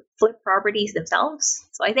wanted to flip properties themselves.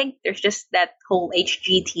 So I think there's just that whole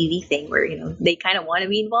HGTV thing where, they kind of want to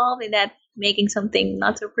be involved in that, making something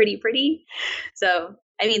not so pretty. So,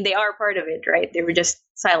 I mean, they are part of it, right? They were just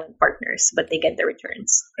silent partners, but they get the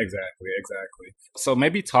returns. Exactly. So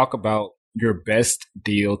maybe talk about your best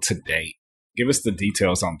deal to date. Give us the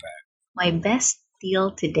details on that. My best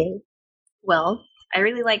deal to date? Well, I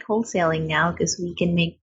really like wholesaling now because we can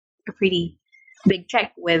make a pretty big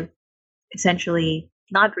check with essentially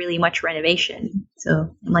not really much renovation.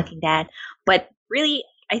 So I'm liking that. But really,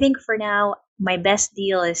 I think for now, my best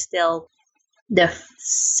deal is still the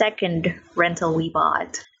second rental we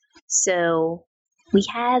bought. So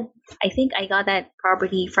I think I got that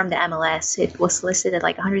property from the MLS. It was listed at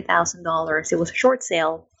like $100,000. It was a short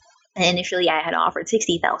sale. And initially I had offered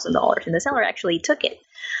 $60,000 and the seller actually took it.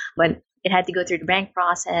 But it had to go through the bank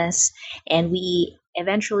process and we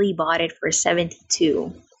eventually bought it for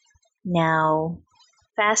 $72,000. Now,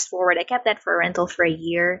 fast forward, I kept that for a rental for a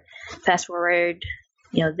year. Fast forward,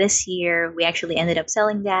 this year we actually ended up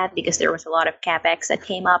selling that because there was a lot of capex that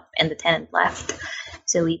came up and the tenant left.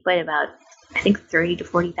 So we put about, I think, $30,000 to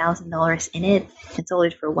 $40,000 in it and sold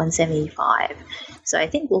it for $175,000. So I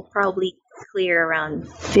think we'll probably clear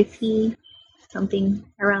around 50 something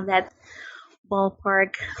around that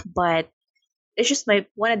ballpark. But it's just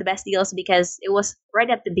one of the best deals because it was right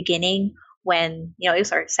at the beginning when, it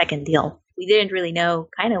was our second deal. We didn't really know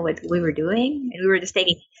kind of what we were doing and we were just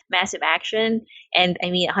taking massive action. And I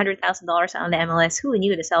mean, $100,000 on the MLS, who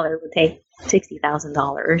knew the seller would take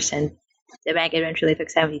 $60,000 and the bank eventually took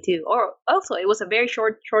 72. Or also it was a very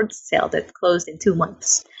short sale that closed in 2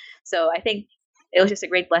 months. So I think it was just a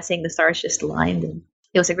great blessing. The stars just aligned and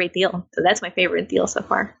it was a great deal. So that's my favorite deal so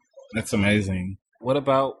far. That's amazing. What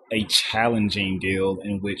about a challenging deal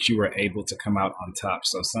in which you were able to come out on top?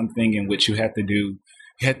 So something in which you had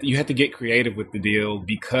to get creative with the deal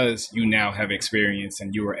because you now have experience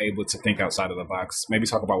and you were able to think outside of the box. Maybe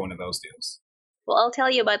talk about one of those deals. Well, I'll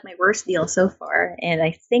tell you about my worst deal so far, and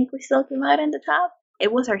I think we still came out on the top.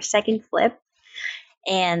 It was our second flip,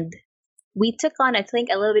 and we took on, I think,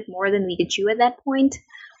 a little bit more than we could chew at that point.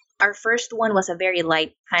 Our first one was a very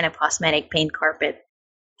light kind of cosmetic paint, carpet,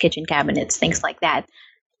 kitchen cabinets, things like that.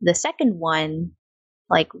 The second one,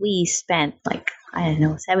 we spent I don't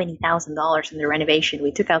know, $70,000 in the renovation.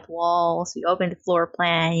 We took out walls, we opened the floor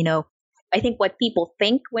plan. I think what people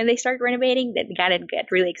think when they start renovating, that they gotta get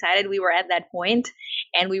really excited. We were at that point,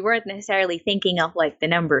 and we weren't necessarily thinking of the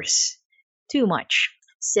numbers too much.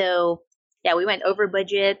 So yeah, we went over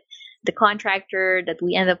budget. The contractor that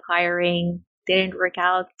we ended up hiring didn't work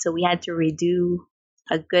out, so we had to redo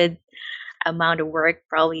a good amount of work,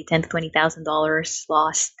 probably $10,000 to $20,000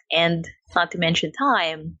 lost, and not to mention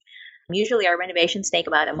time. Usually our renovations take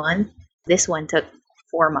about a month. This one took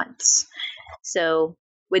 4 months. So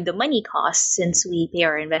with the money costs, since we pay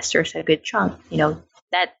our investors a good chunk,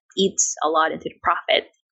 that eats a lot into the profit.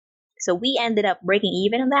 So we ended up breaking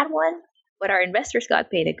even on that one, but our investors got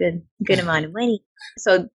paid a good amount of money.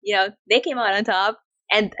 So, they came out on top.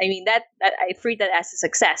 And I mean, that I treat that as a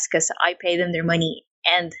success because I paid them their money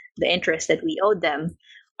and the interest that we owed them.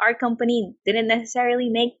 Our company didn't necessarily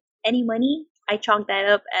make any money. I chalked that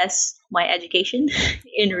up as my education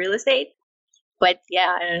in real estate. But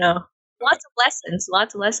yeah, I don't know. Lots of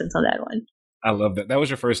lessons on that one. I love that. That was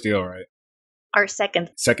your first deal, right? Our second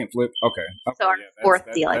flip. Okay. So our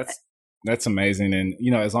fourth deal. That's amazing. And,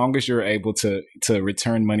 as long as you're able to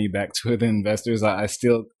return money back to the investors, I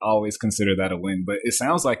still always consider that a win. But it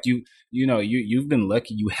sounds like you've been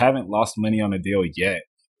lucky. You haven't lost money on a deal yet.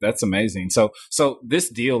 That's amazing. So this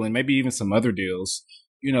deal and maybe even some other deals,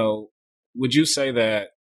 would you say that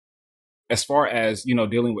as far as,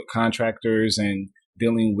 dealing with contractors and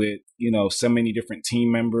dealing with, so many different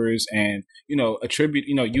team members and,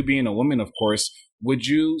 you being a woman, of course, would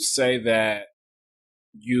you say that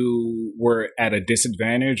you were at a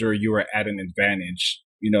disadvantage or you were at an advantage,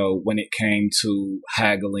 when it came to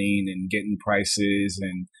haggling and getting prices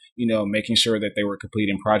and, making sure that they were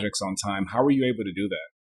completing projects on time. How were you able to do that?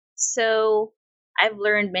 So I've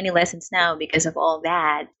learned many lessons now because of all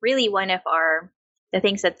that. Really, one of the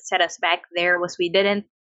things that set us back there was we didn't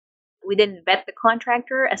vet the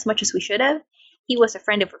contractor as much as we should have. He was a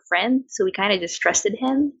friend of a friend, so we kind of just trusted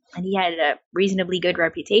him, and he had a reasonably good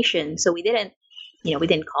reputation. So we didn't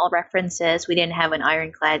call references. We didn't have an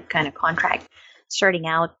ironclad kind of contract starting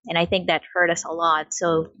out, and I think that hurt us a lot.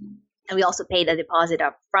 So, and we also paid a deposit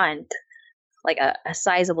up front, like a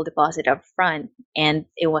sizable deposit up front, and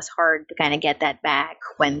it was hard to kind of get that back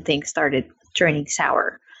when things started turning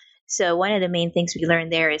sour. So one of the main things we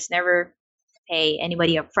learned there is never pay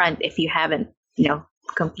anybody up front if you haven't,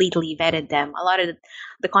 completely vetted them. A lot of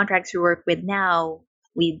the contracts we work with now,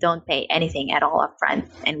 we don't pay anything at all up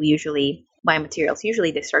front, and we usually buy materials.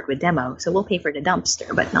 Usually they start with demo, so we'll pay for the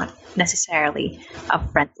dumpster, but not necessarily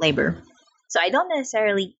upfront labor. So I don't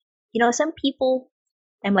necessarily, some people,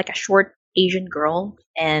 I'm like a short Asian girl,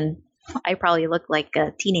 and I probably look like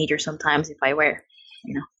a teenager sometimes if I wear,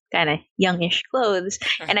 kind of youngish clothes.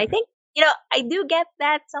 And I think, I do get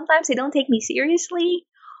that sometimes they don't take me seriously,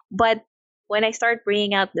 but when I start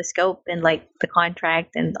bringing out the scope and like the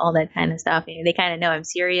contract and all that kind of stuff, they kind of know I'm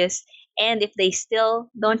serious. And if they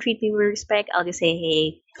still don't treat me with respect, I'll just say,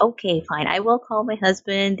 hey, okay, fine. I will call my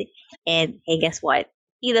husband, and hey, guess what?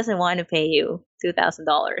 He doesn't want to pay you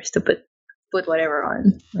 $2,000 to put whatever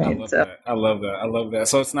on. Right? I love that.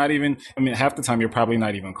 So it's not even, half the time you're probably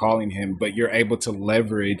not even calling him, but you're able to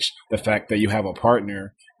leverage the fact that you have a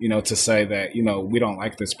partner, to say that, we don't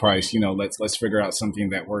like this price, let's figure out something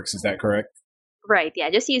that works. Is that correct? Right. Yeah.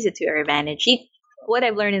 Just use it to your advantage. What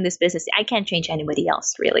I've learned in this business, I can't change anybody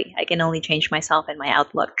else, really. I can only change myself and my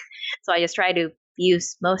outlook. So I just try to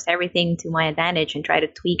use most everything to my advantage and try to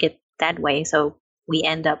tweak it that way. So we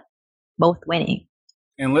end up both winning.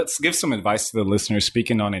 And let's give some advice to the listeners.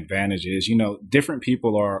 Speaking on advantages, different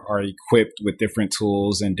people are equipped with different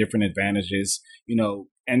tools and different advantages,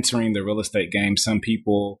 entering the real estate game. Some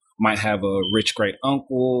people might have a rich great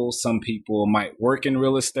uncle. Some people might work in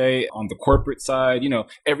real estate on the corporate side.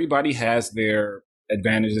 Everybody has their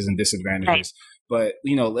advantages and disadvantages. Right.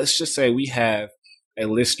 But, let's just say we have a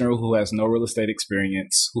listener who has no real estate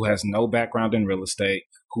experience, who has no background in real estate,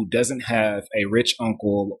 who doesn't have a rich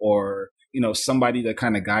uncle or somebody to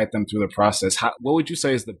kind of guide them through the process. What would you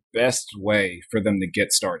say is the best way for them to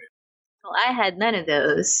get started? Well, I had none of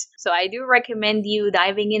those. So I do recommend you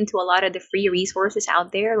diving into a lot of the free resources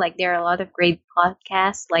out there. Like there are a lot of great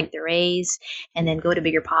podcasts like The Raise, and then Go to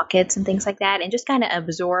Bigger Pockets and things like that, and just kind of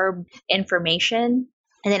absorb information.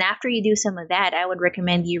 And then after you do some of that, I would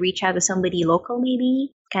recommend you reach out to somebody local,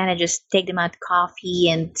 maybe kind of just take them out to coffee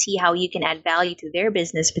and see how you can add value to their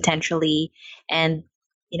business potentially. And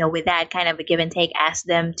with that kind of a give and take, ask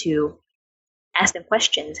them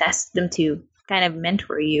questions, ask them to kind of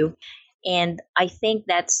mentor you. And I think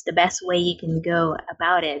that's the best way you can go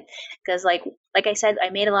about it. Because like I said,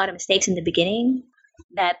 I made a lot of mistakes in the beginning.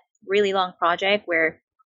 That really long project where,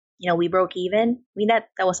 we broke even. That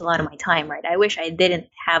was a lot of my time, right? I wish I didn't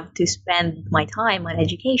have to spend my time on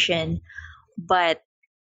education. But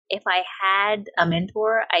if I had a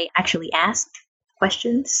mentor, I actually asked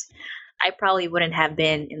questions, I probably wouldn't have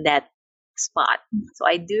been in that spot. So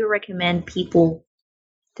I do recommend people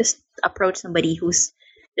just approach somebody who's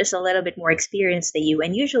just a little bit more experienced than you.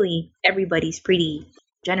 And usually everybody's pretty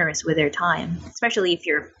generous with their time, especially if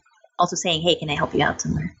you're also saying, hey, can I help you out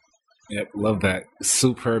somewhere? Yep, love that.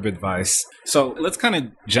 Superb advice. So let's kind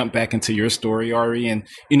of jump back into your story, Ari. And,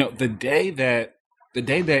 the day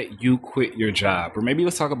that you quit your job, or maybe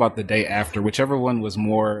let's talk about the day after, whichever one was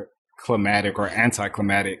more climatic or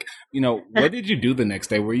anticlimactic, what did you do the next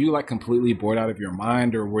day? Were you like completely bored out of your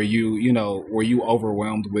mind, or were you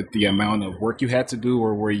overwhelmed with the amount of work you had to do,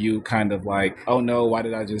 or were you kind of like, oh no, why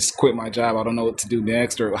did I just quit my job? I don't know what to do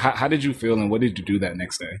next. Or how did you feel, and what did you do that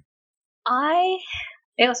next day?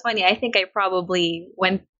 It was funny. I think I probably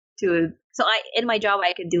went in my job,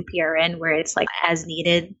 I could do PRN where it's like as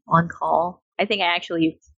needed on call. I think I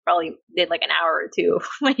actually probably did like an hour or two of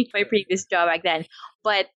my previous job back then.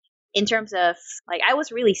 But in terms of I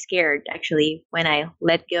was really scared actually when I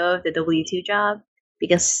let go of the W-2 job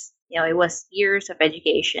because, it was years of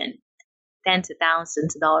education, tens of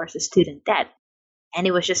thousands of dollars of student debt. And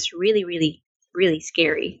it was just really, really, really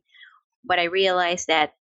scary. But I realized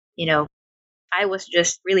that, I was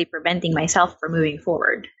just really preventing myself from moving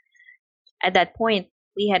forward. At that point,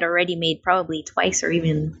 we had already made probably twice or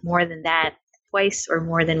even more than that, twice or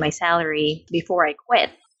more than my salary before I quit.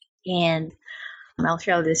 And I'll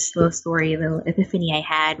share this little story, a little epiphany I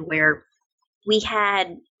had where we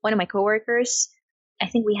had one of my coworkers, I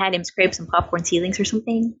think we had him scrape some popcorn ceilings or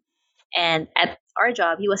something. And at our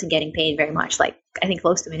job, he wasn't getting paid very much, like I think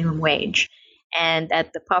close to minimum wage. And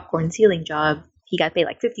at the popcorn sealing job, he got paid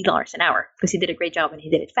like $50 an hour because he did a great job and he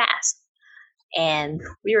did it fast. And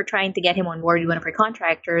we were trying to get him on board with one of our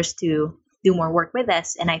contractors to do more work with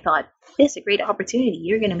us. And I thought, this is a great opportunity.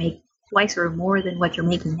 You're going to make twice or more than what you're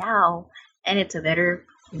making now. And it's a better,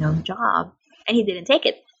 job. And he didn't take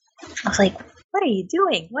it. I was like, what are you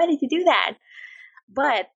doing? Why did you do that?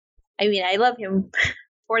 But I mean, I love him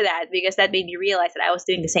for that because that made me realize that I was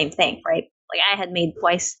doing the same thing, right? Like I had made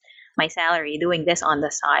twice my salary doing this on the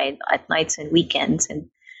side at nights and weekends and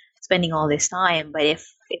spending all this time. But if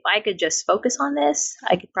I could just focus on this,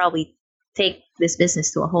 I could probably take this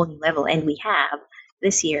business to a whole new level. And we have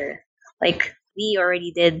this year. Like we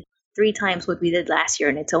already did 3 times what we did last year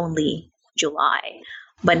and it's only July.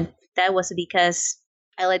 But that was because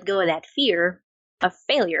I let go of that fear of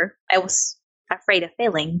failure. I was afraid of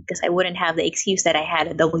failing because I wouldn't have the excuse that I had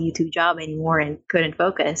a W-2 job anymore and couldn't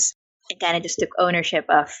focus. And kind of just took ownership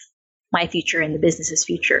of my future and the business's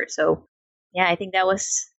future. So yeah, I think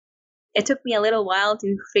it took me a little while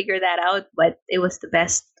to figure that out, but it was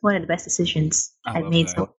one of the best decisions I've made.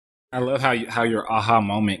 So I love how your aha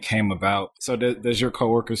moment came about. So does your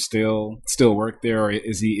coworker still work there, or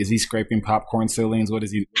is he scraping popcorn ceilings? What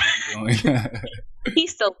is he doing? He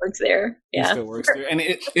still works there. Yeah, he still works there, and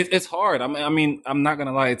it's hard. I mean, I'm not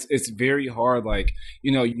gonna lie, it's very hard. Like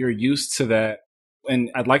you're used to that,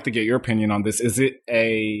 and I'd like to get your opinion on this. Is it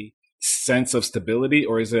a sense of stability,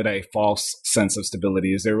 or is it a false sense of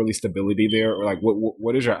stability? Is there really stability there, or like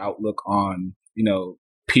what is your outlook on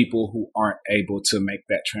people who aren't able to make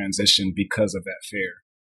that transition because of that fear?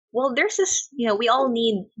 Well, there's this, we all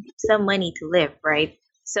need some money to live, right?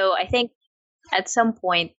 So I think at some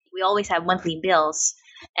point we always have monthly bills,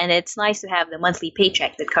 and it's nice to have the monthly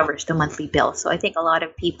paycheck that covers the monthly bill. So I think a lot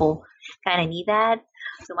of people kind of need that.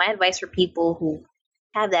 So my advice for people who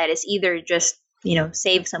have that is either just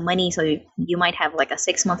save some money so you might have like a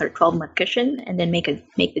 6-month or 12-month cushion and then make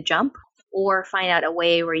the jump, or find out a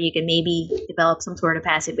way where you can maybe develop some sort of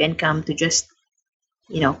passive income to just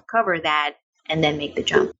cover that and then make the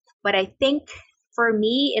jump. But I think for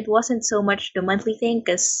me it wasn't so much the monthly thing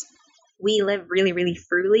because we live really, really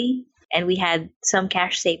frugally and we had some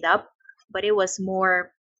cash saved up, but it was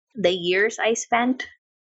more the years I spent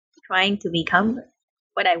trying to become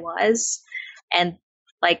what I was. And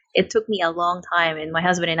like it took me a long time, and my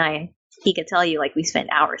husband and I, he could tell you, like we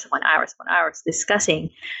spent hours upon hours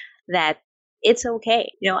discussing that it's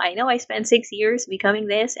okay. I know I spent 6 years becoming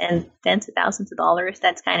this and tens of thousands of dollars.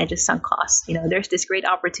 That's kind of just sunk costs. There's this great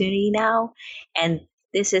opportunity now, and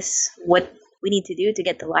this is what we need to do to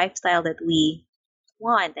get the lifestyle that we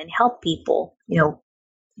want and help people. We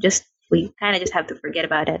kind of just have to forget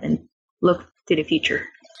about it and look to the future.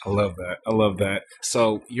 I love that.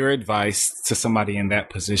 So your advice to somebody in that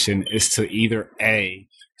position is to either A,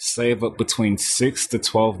 save up between 6 to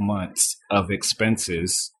 12 months of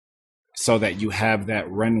expenses so that you have that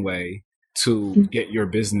runway to get your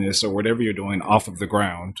business or whatever you're doing off of the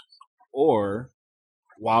ground, or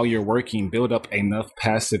while you're working, build up enough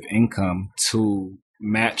passive income to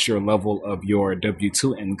match your level of your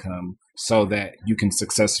W-2 income so that you can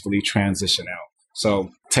successfully transition out. So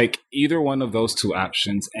take either one of those 2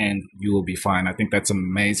 options and you will be fine. I think that's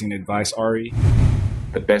amazing advice, Ari.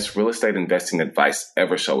 The Best Real Estate Investing Advice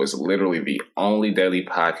Ever show is literally the only daily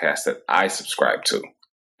podcast that I subscribe to.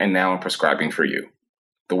 And now I'm prescribing for you.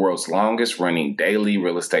 The world's longest running daily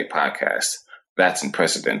real estate podcast. That's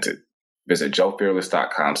unprecedented. Visit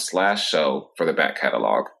joefearless.com/show for the back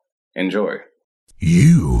catalog. Enjoy.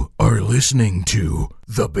 You are listening to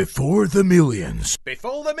the Before the Millions.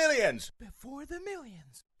 Before the Millions. Before the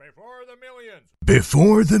Millions. Before the Millions.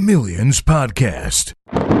 Before the Millions podcast.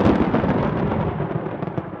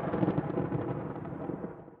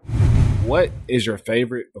 What is your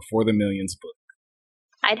favorite Before the Millions book?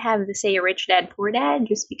 I'd have to say Rich Dad Poor Dad,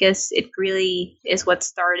 just because it really is what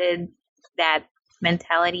started that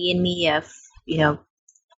mentality in me of,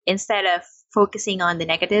 instead of focusing on the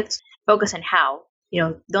negatives, focus on how.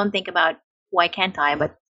 Don't think about why can't I,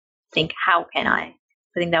 but think how can I.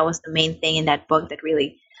 I think that was the main thing in that book that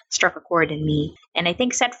really struck a chord in me. And I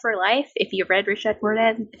think Set for Life, if you've read Rich Dad Poor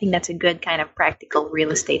Dad, I think that's a good kind of practical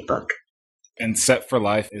real estate book. And Set for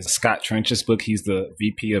Life is Scott Trench's book. He's the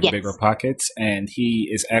VP of Bigger Pockets, and he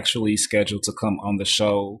is actually scheduled to come on the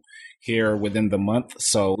show here within the month.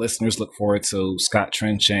 So listeners, look forward to Scott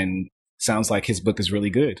Trench, and sounds like his book is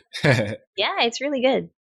really good. Yeah, it's really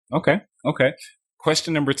good. Okay.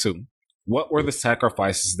 Question number 2. What were the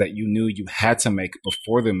sacrifices that you knew you had to make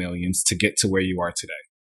before the millions to get to where you are today?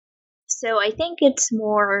 So I think it's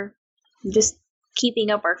more just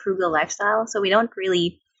keeping up our frugal lifestyle. So we don't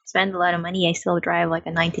really spend a lot of money. I still drive like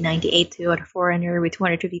a 1998 Toyota 4Runner with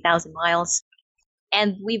 250,000 miles.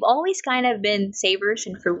 And we've always kind of been savers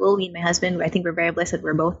and frugal, me and my husband. I think we're very blessed that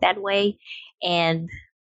we're both that way. And,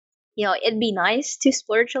 it'd be nice to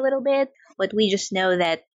splurge a little bit, but we just know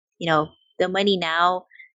that, the money now,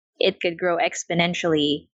 it could grow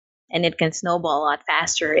exponentially and it can snowball a lot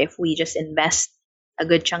faster if we just invest a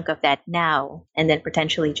good chunk of that now and then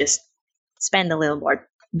potentially just spend a little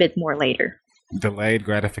bit more later. Delayed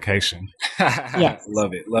gratification. Yes.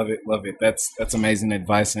 Love it. Love it. Love it. That's amazing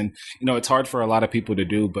advice. And, it's hard for a lot of people to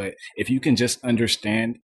do, but if you can just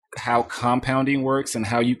understand how compounding works and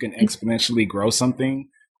how you can exponentially grow something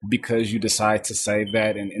because you decide to save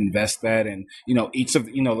that and invest that. And, each of,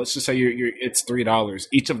 let's just say it's $3.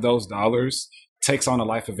 Each of those dollars takes on a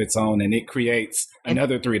life of its own, and it creates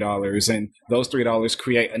another $3, and those $3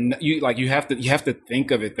 create you have to think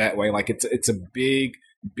of it that way. Like it's a big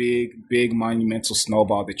monumental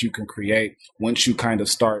snowball that you can create once you kind of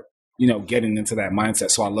start, getting into that mindset.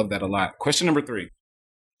 So I love that a lot. Question number 3.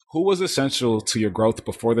 Who was essential to your growth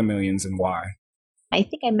before the millions and why? I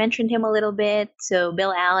think I mentioned him a little bit. So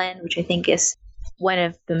Bill Allen, which I think is one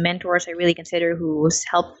of the mentors I really consider who's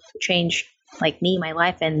helped change like me, my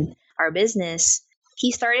life and our business.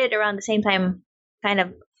 He started around the same time kind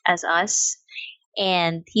of as us,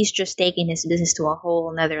 and he's just taken his business to a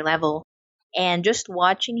whole another level. And just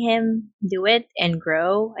watching him do it and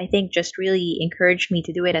grow, I think just really encouraged me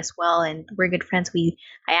to do it as well. And we're good friends.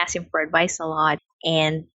 I asked him for advice a lot,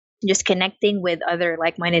 and just connecting with other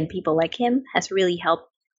like-minded people like him has really helped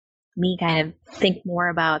me kind of think more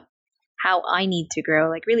about how I need to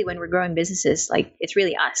grow. Like really when we're growing businesses, like it's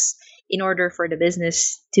really us. In order for the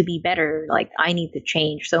business to be better, like I need to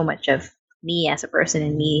change so much of me as a person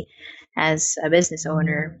and me as a business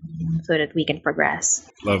owner so that we can progress.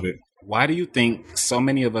 Love it. Why do you think so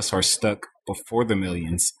many of us are stuck before the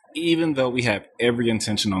millions, even though we have every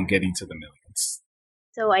intention on getting to the millions?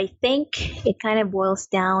 So I think it kind of boils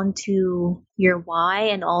down to your why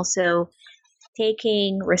and also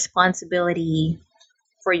taking responsibility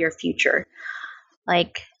for your future.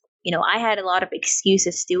 Like, I had a lot of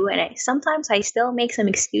excuses too, and sometimes I still make some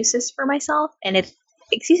excuses for myself, and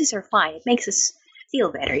excuses are fine. It makes us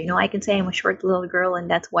feel better. I can say I'm a short little girl and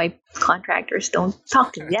that's why contractors don't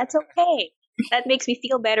talk to me. That's okay. That makes me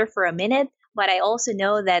feel better for a minute. But I also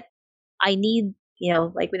know that I need,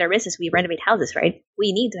 like with our business, we renovate houses, right?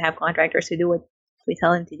 We need to have contractors who do what we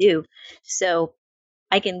tell them to do. So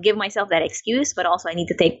I can give myself that excuse, but also I need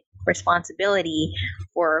to take responsibility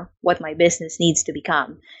for what my business needs to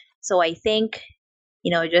become. So I think,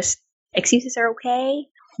 just excuses are okay,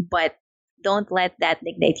 but don't let that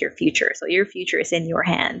dictate your future. So your future is in your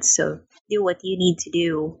hands. So do what you need to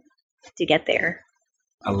do to get there.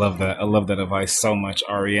 I love that. I love that advice so much,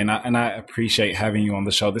 Ari. And I appreciate having you on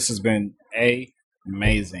the show. This has been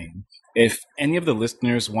amazing. If any of the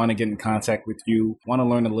listeners want to get in contact with you, want to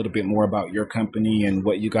learn a little bit more about your company and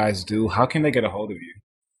what you guys do, how can they get a hold of you?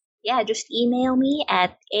 Yeah, just email me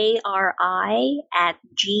at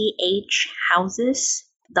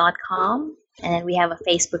ari@ghhouses.com. And we have a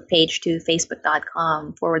Facebook page too,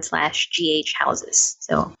 facebook.com/ghhouses.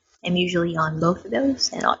 So I'm usually on both of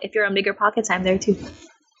those. And if you're on Bigger Pockets, I'm there too.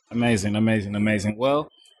 Amazing, amazing, amazing. Well,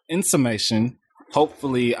 in summation,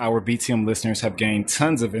 hopefully our BTM listeners have gained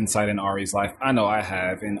tons of insight in Ari's life. I know I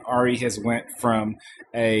have. And Ari has went from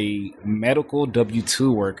a medical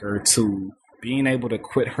W-2 worker to being able to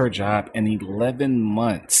quit her job in 11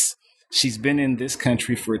 months. She's been in this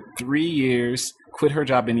country for 3 years, quit her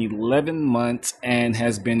job in 11 months, and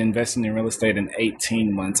has been investing in real estate in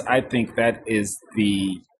 18 months. I think that is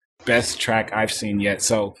the best track I've seen yet.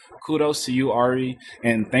 So kudos to you, Ari,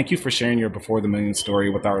 and thank you for sharing your Before the Million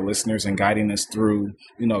story with our listeners and guiding us through,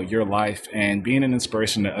 your life and being an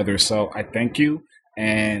inspiration to others. So I thank you,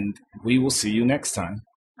 and we will see you next time.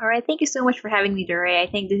 All right. Thank you so much for having me, Dore. I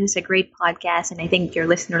think this is a great podcast, and I think your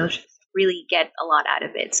listeners really get a lot out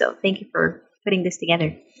of it. So thank you for putting this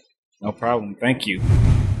together. No problem. Thank you.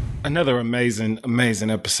 Another amazing, amazing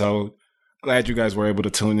episode. Glad you guys were able to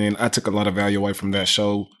tune in. I took a lot of value away from that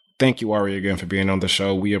show. Thank you, Ari, again for being on the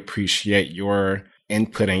show. We appreciate your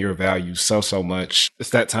input and your value so much. It's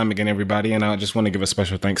that time again, everybody. And I just want to give a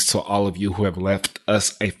special thanks to all of you who have left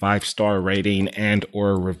us a 5-star rating and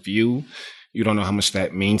or review. You don't know how much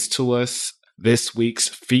that means to us. This week's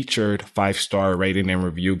featured 5-star rating and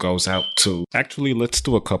review goes out to, actually, let's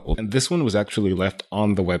do a couple. And this one was actually left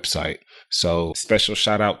on the website. So special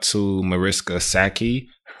shout out to Mariska Saki.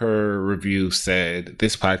 Her review said,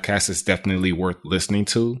 "This podcast is definitely worth listening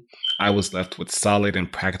to. I was left with solid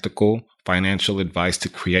and practical financial advice to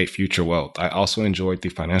create future wealth. I also enjoyed the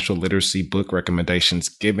financial literacy book recommendations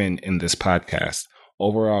given in this podcast.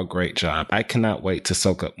 Overall, great job. I cannot wait to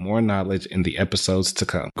soak up more knowledge in the episodes to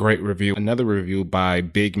come. Great review. Another review by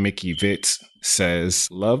Big Mickey Vitz says,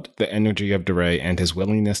 loved the energy of DeRay and his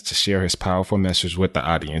willingness to share his powerful message with the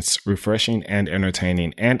audience. Refreshing and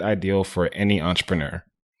entertaining and ideal for any entrepreneur.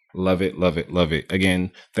 Love it, love it, love it.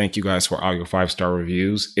 Again, thank you guys for all your 5-star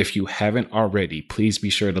reviews. If you haven't already, please be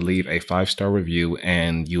sure to leave a 5-star review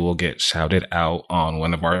and you will get shouted out on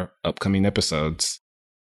one of our upcoming episodes.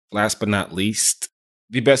 Last but not least,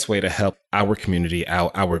 the best way to help our community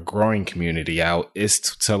out, our growing community out, is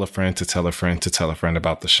to tell a friend to tell a friend to tell a friend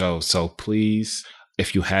about the show. So please,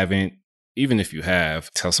 if you haven't, even if you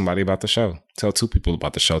have, tell somebody about the show. Tell 2 people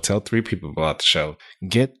about the show. Tell 3 people about the show.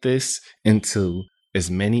 Get this into as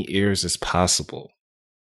many ears as possible.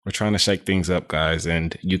 We're trying to shake things up, guys,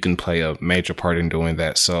 and you can play a major part in doing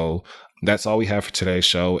that. So that's all we have for today's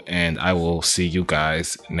show, and I will see you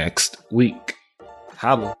guys next week.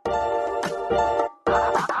 Holla.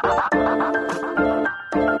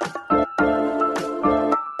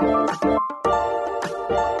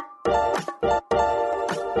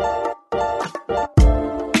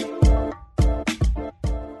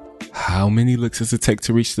 How many licks does it take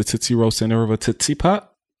to reach the Tootsie Roll center of a Tootsie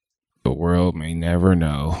Pop? The world may never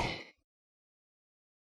know.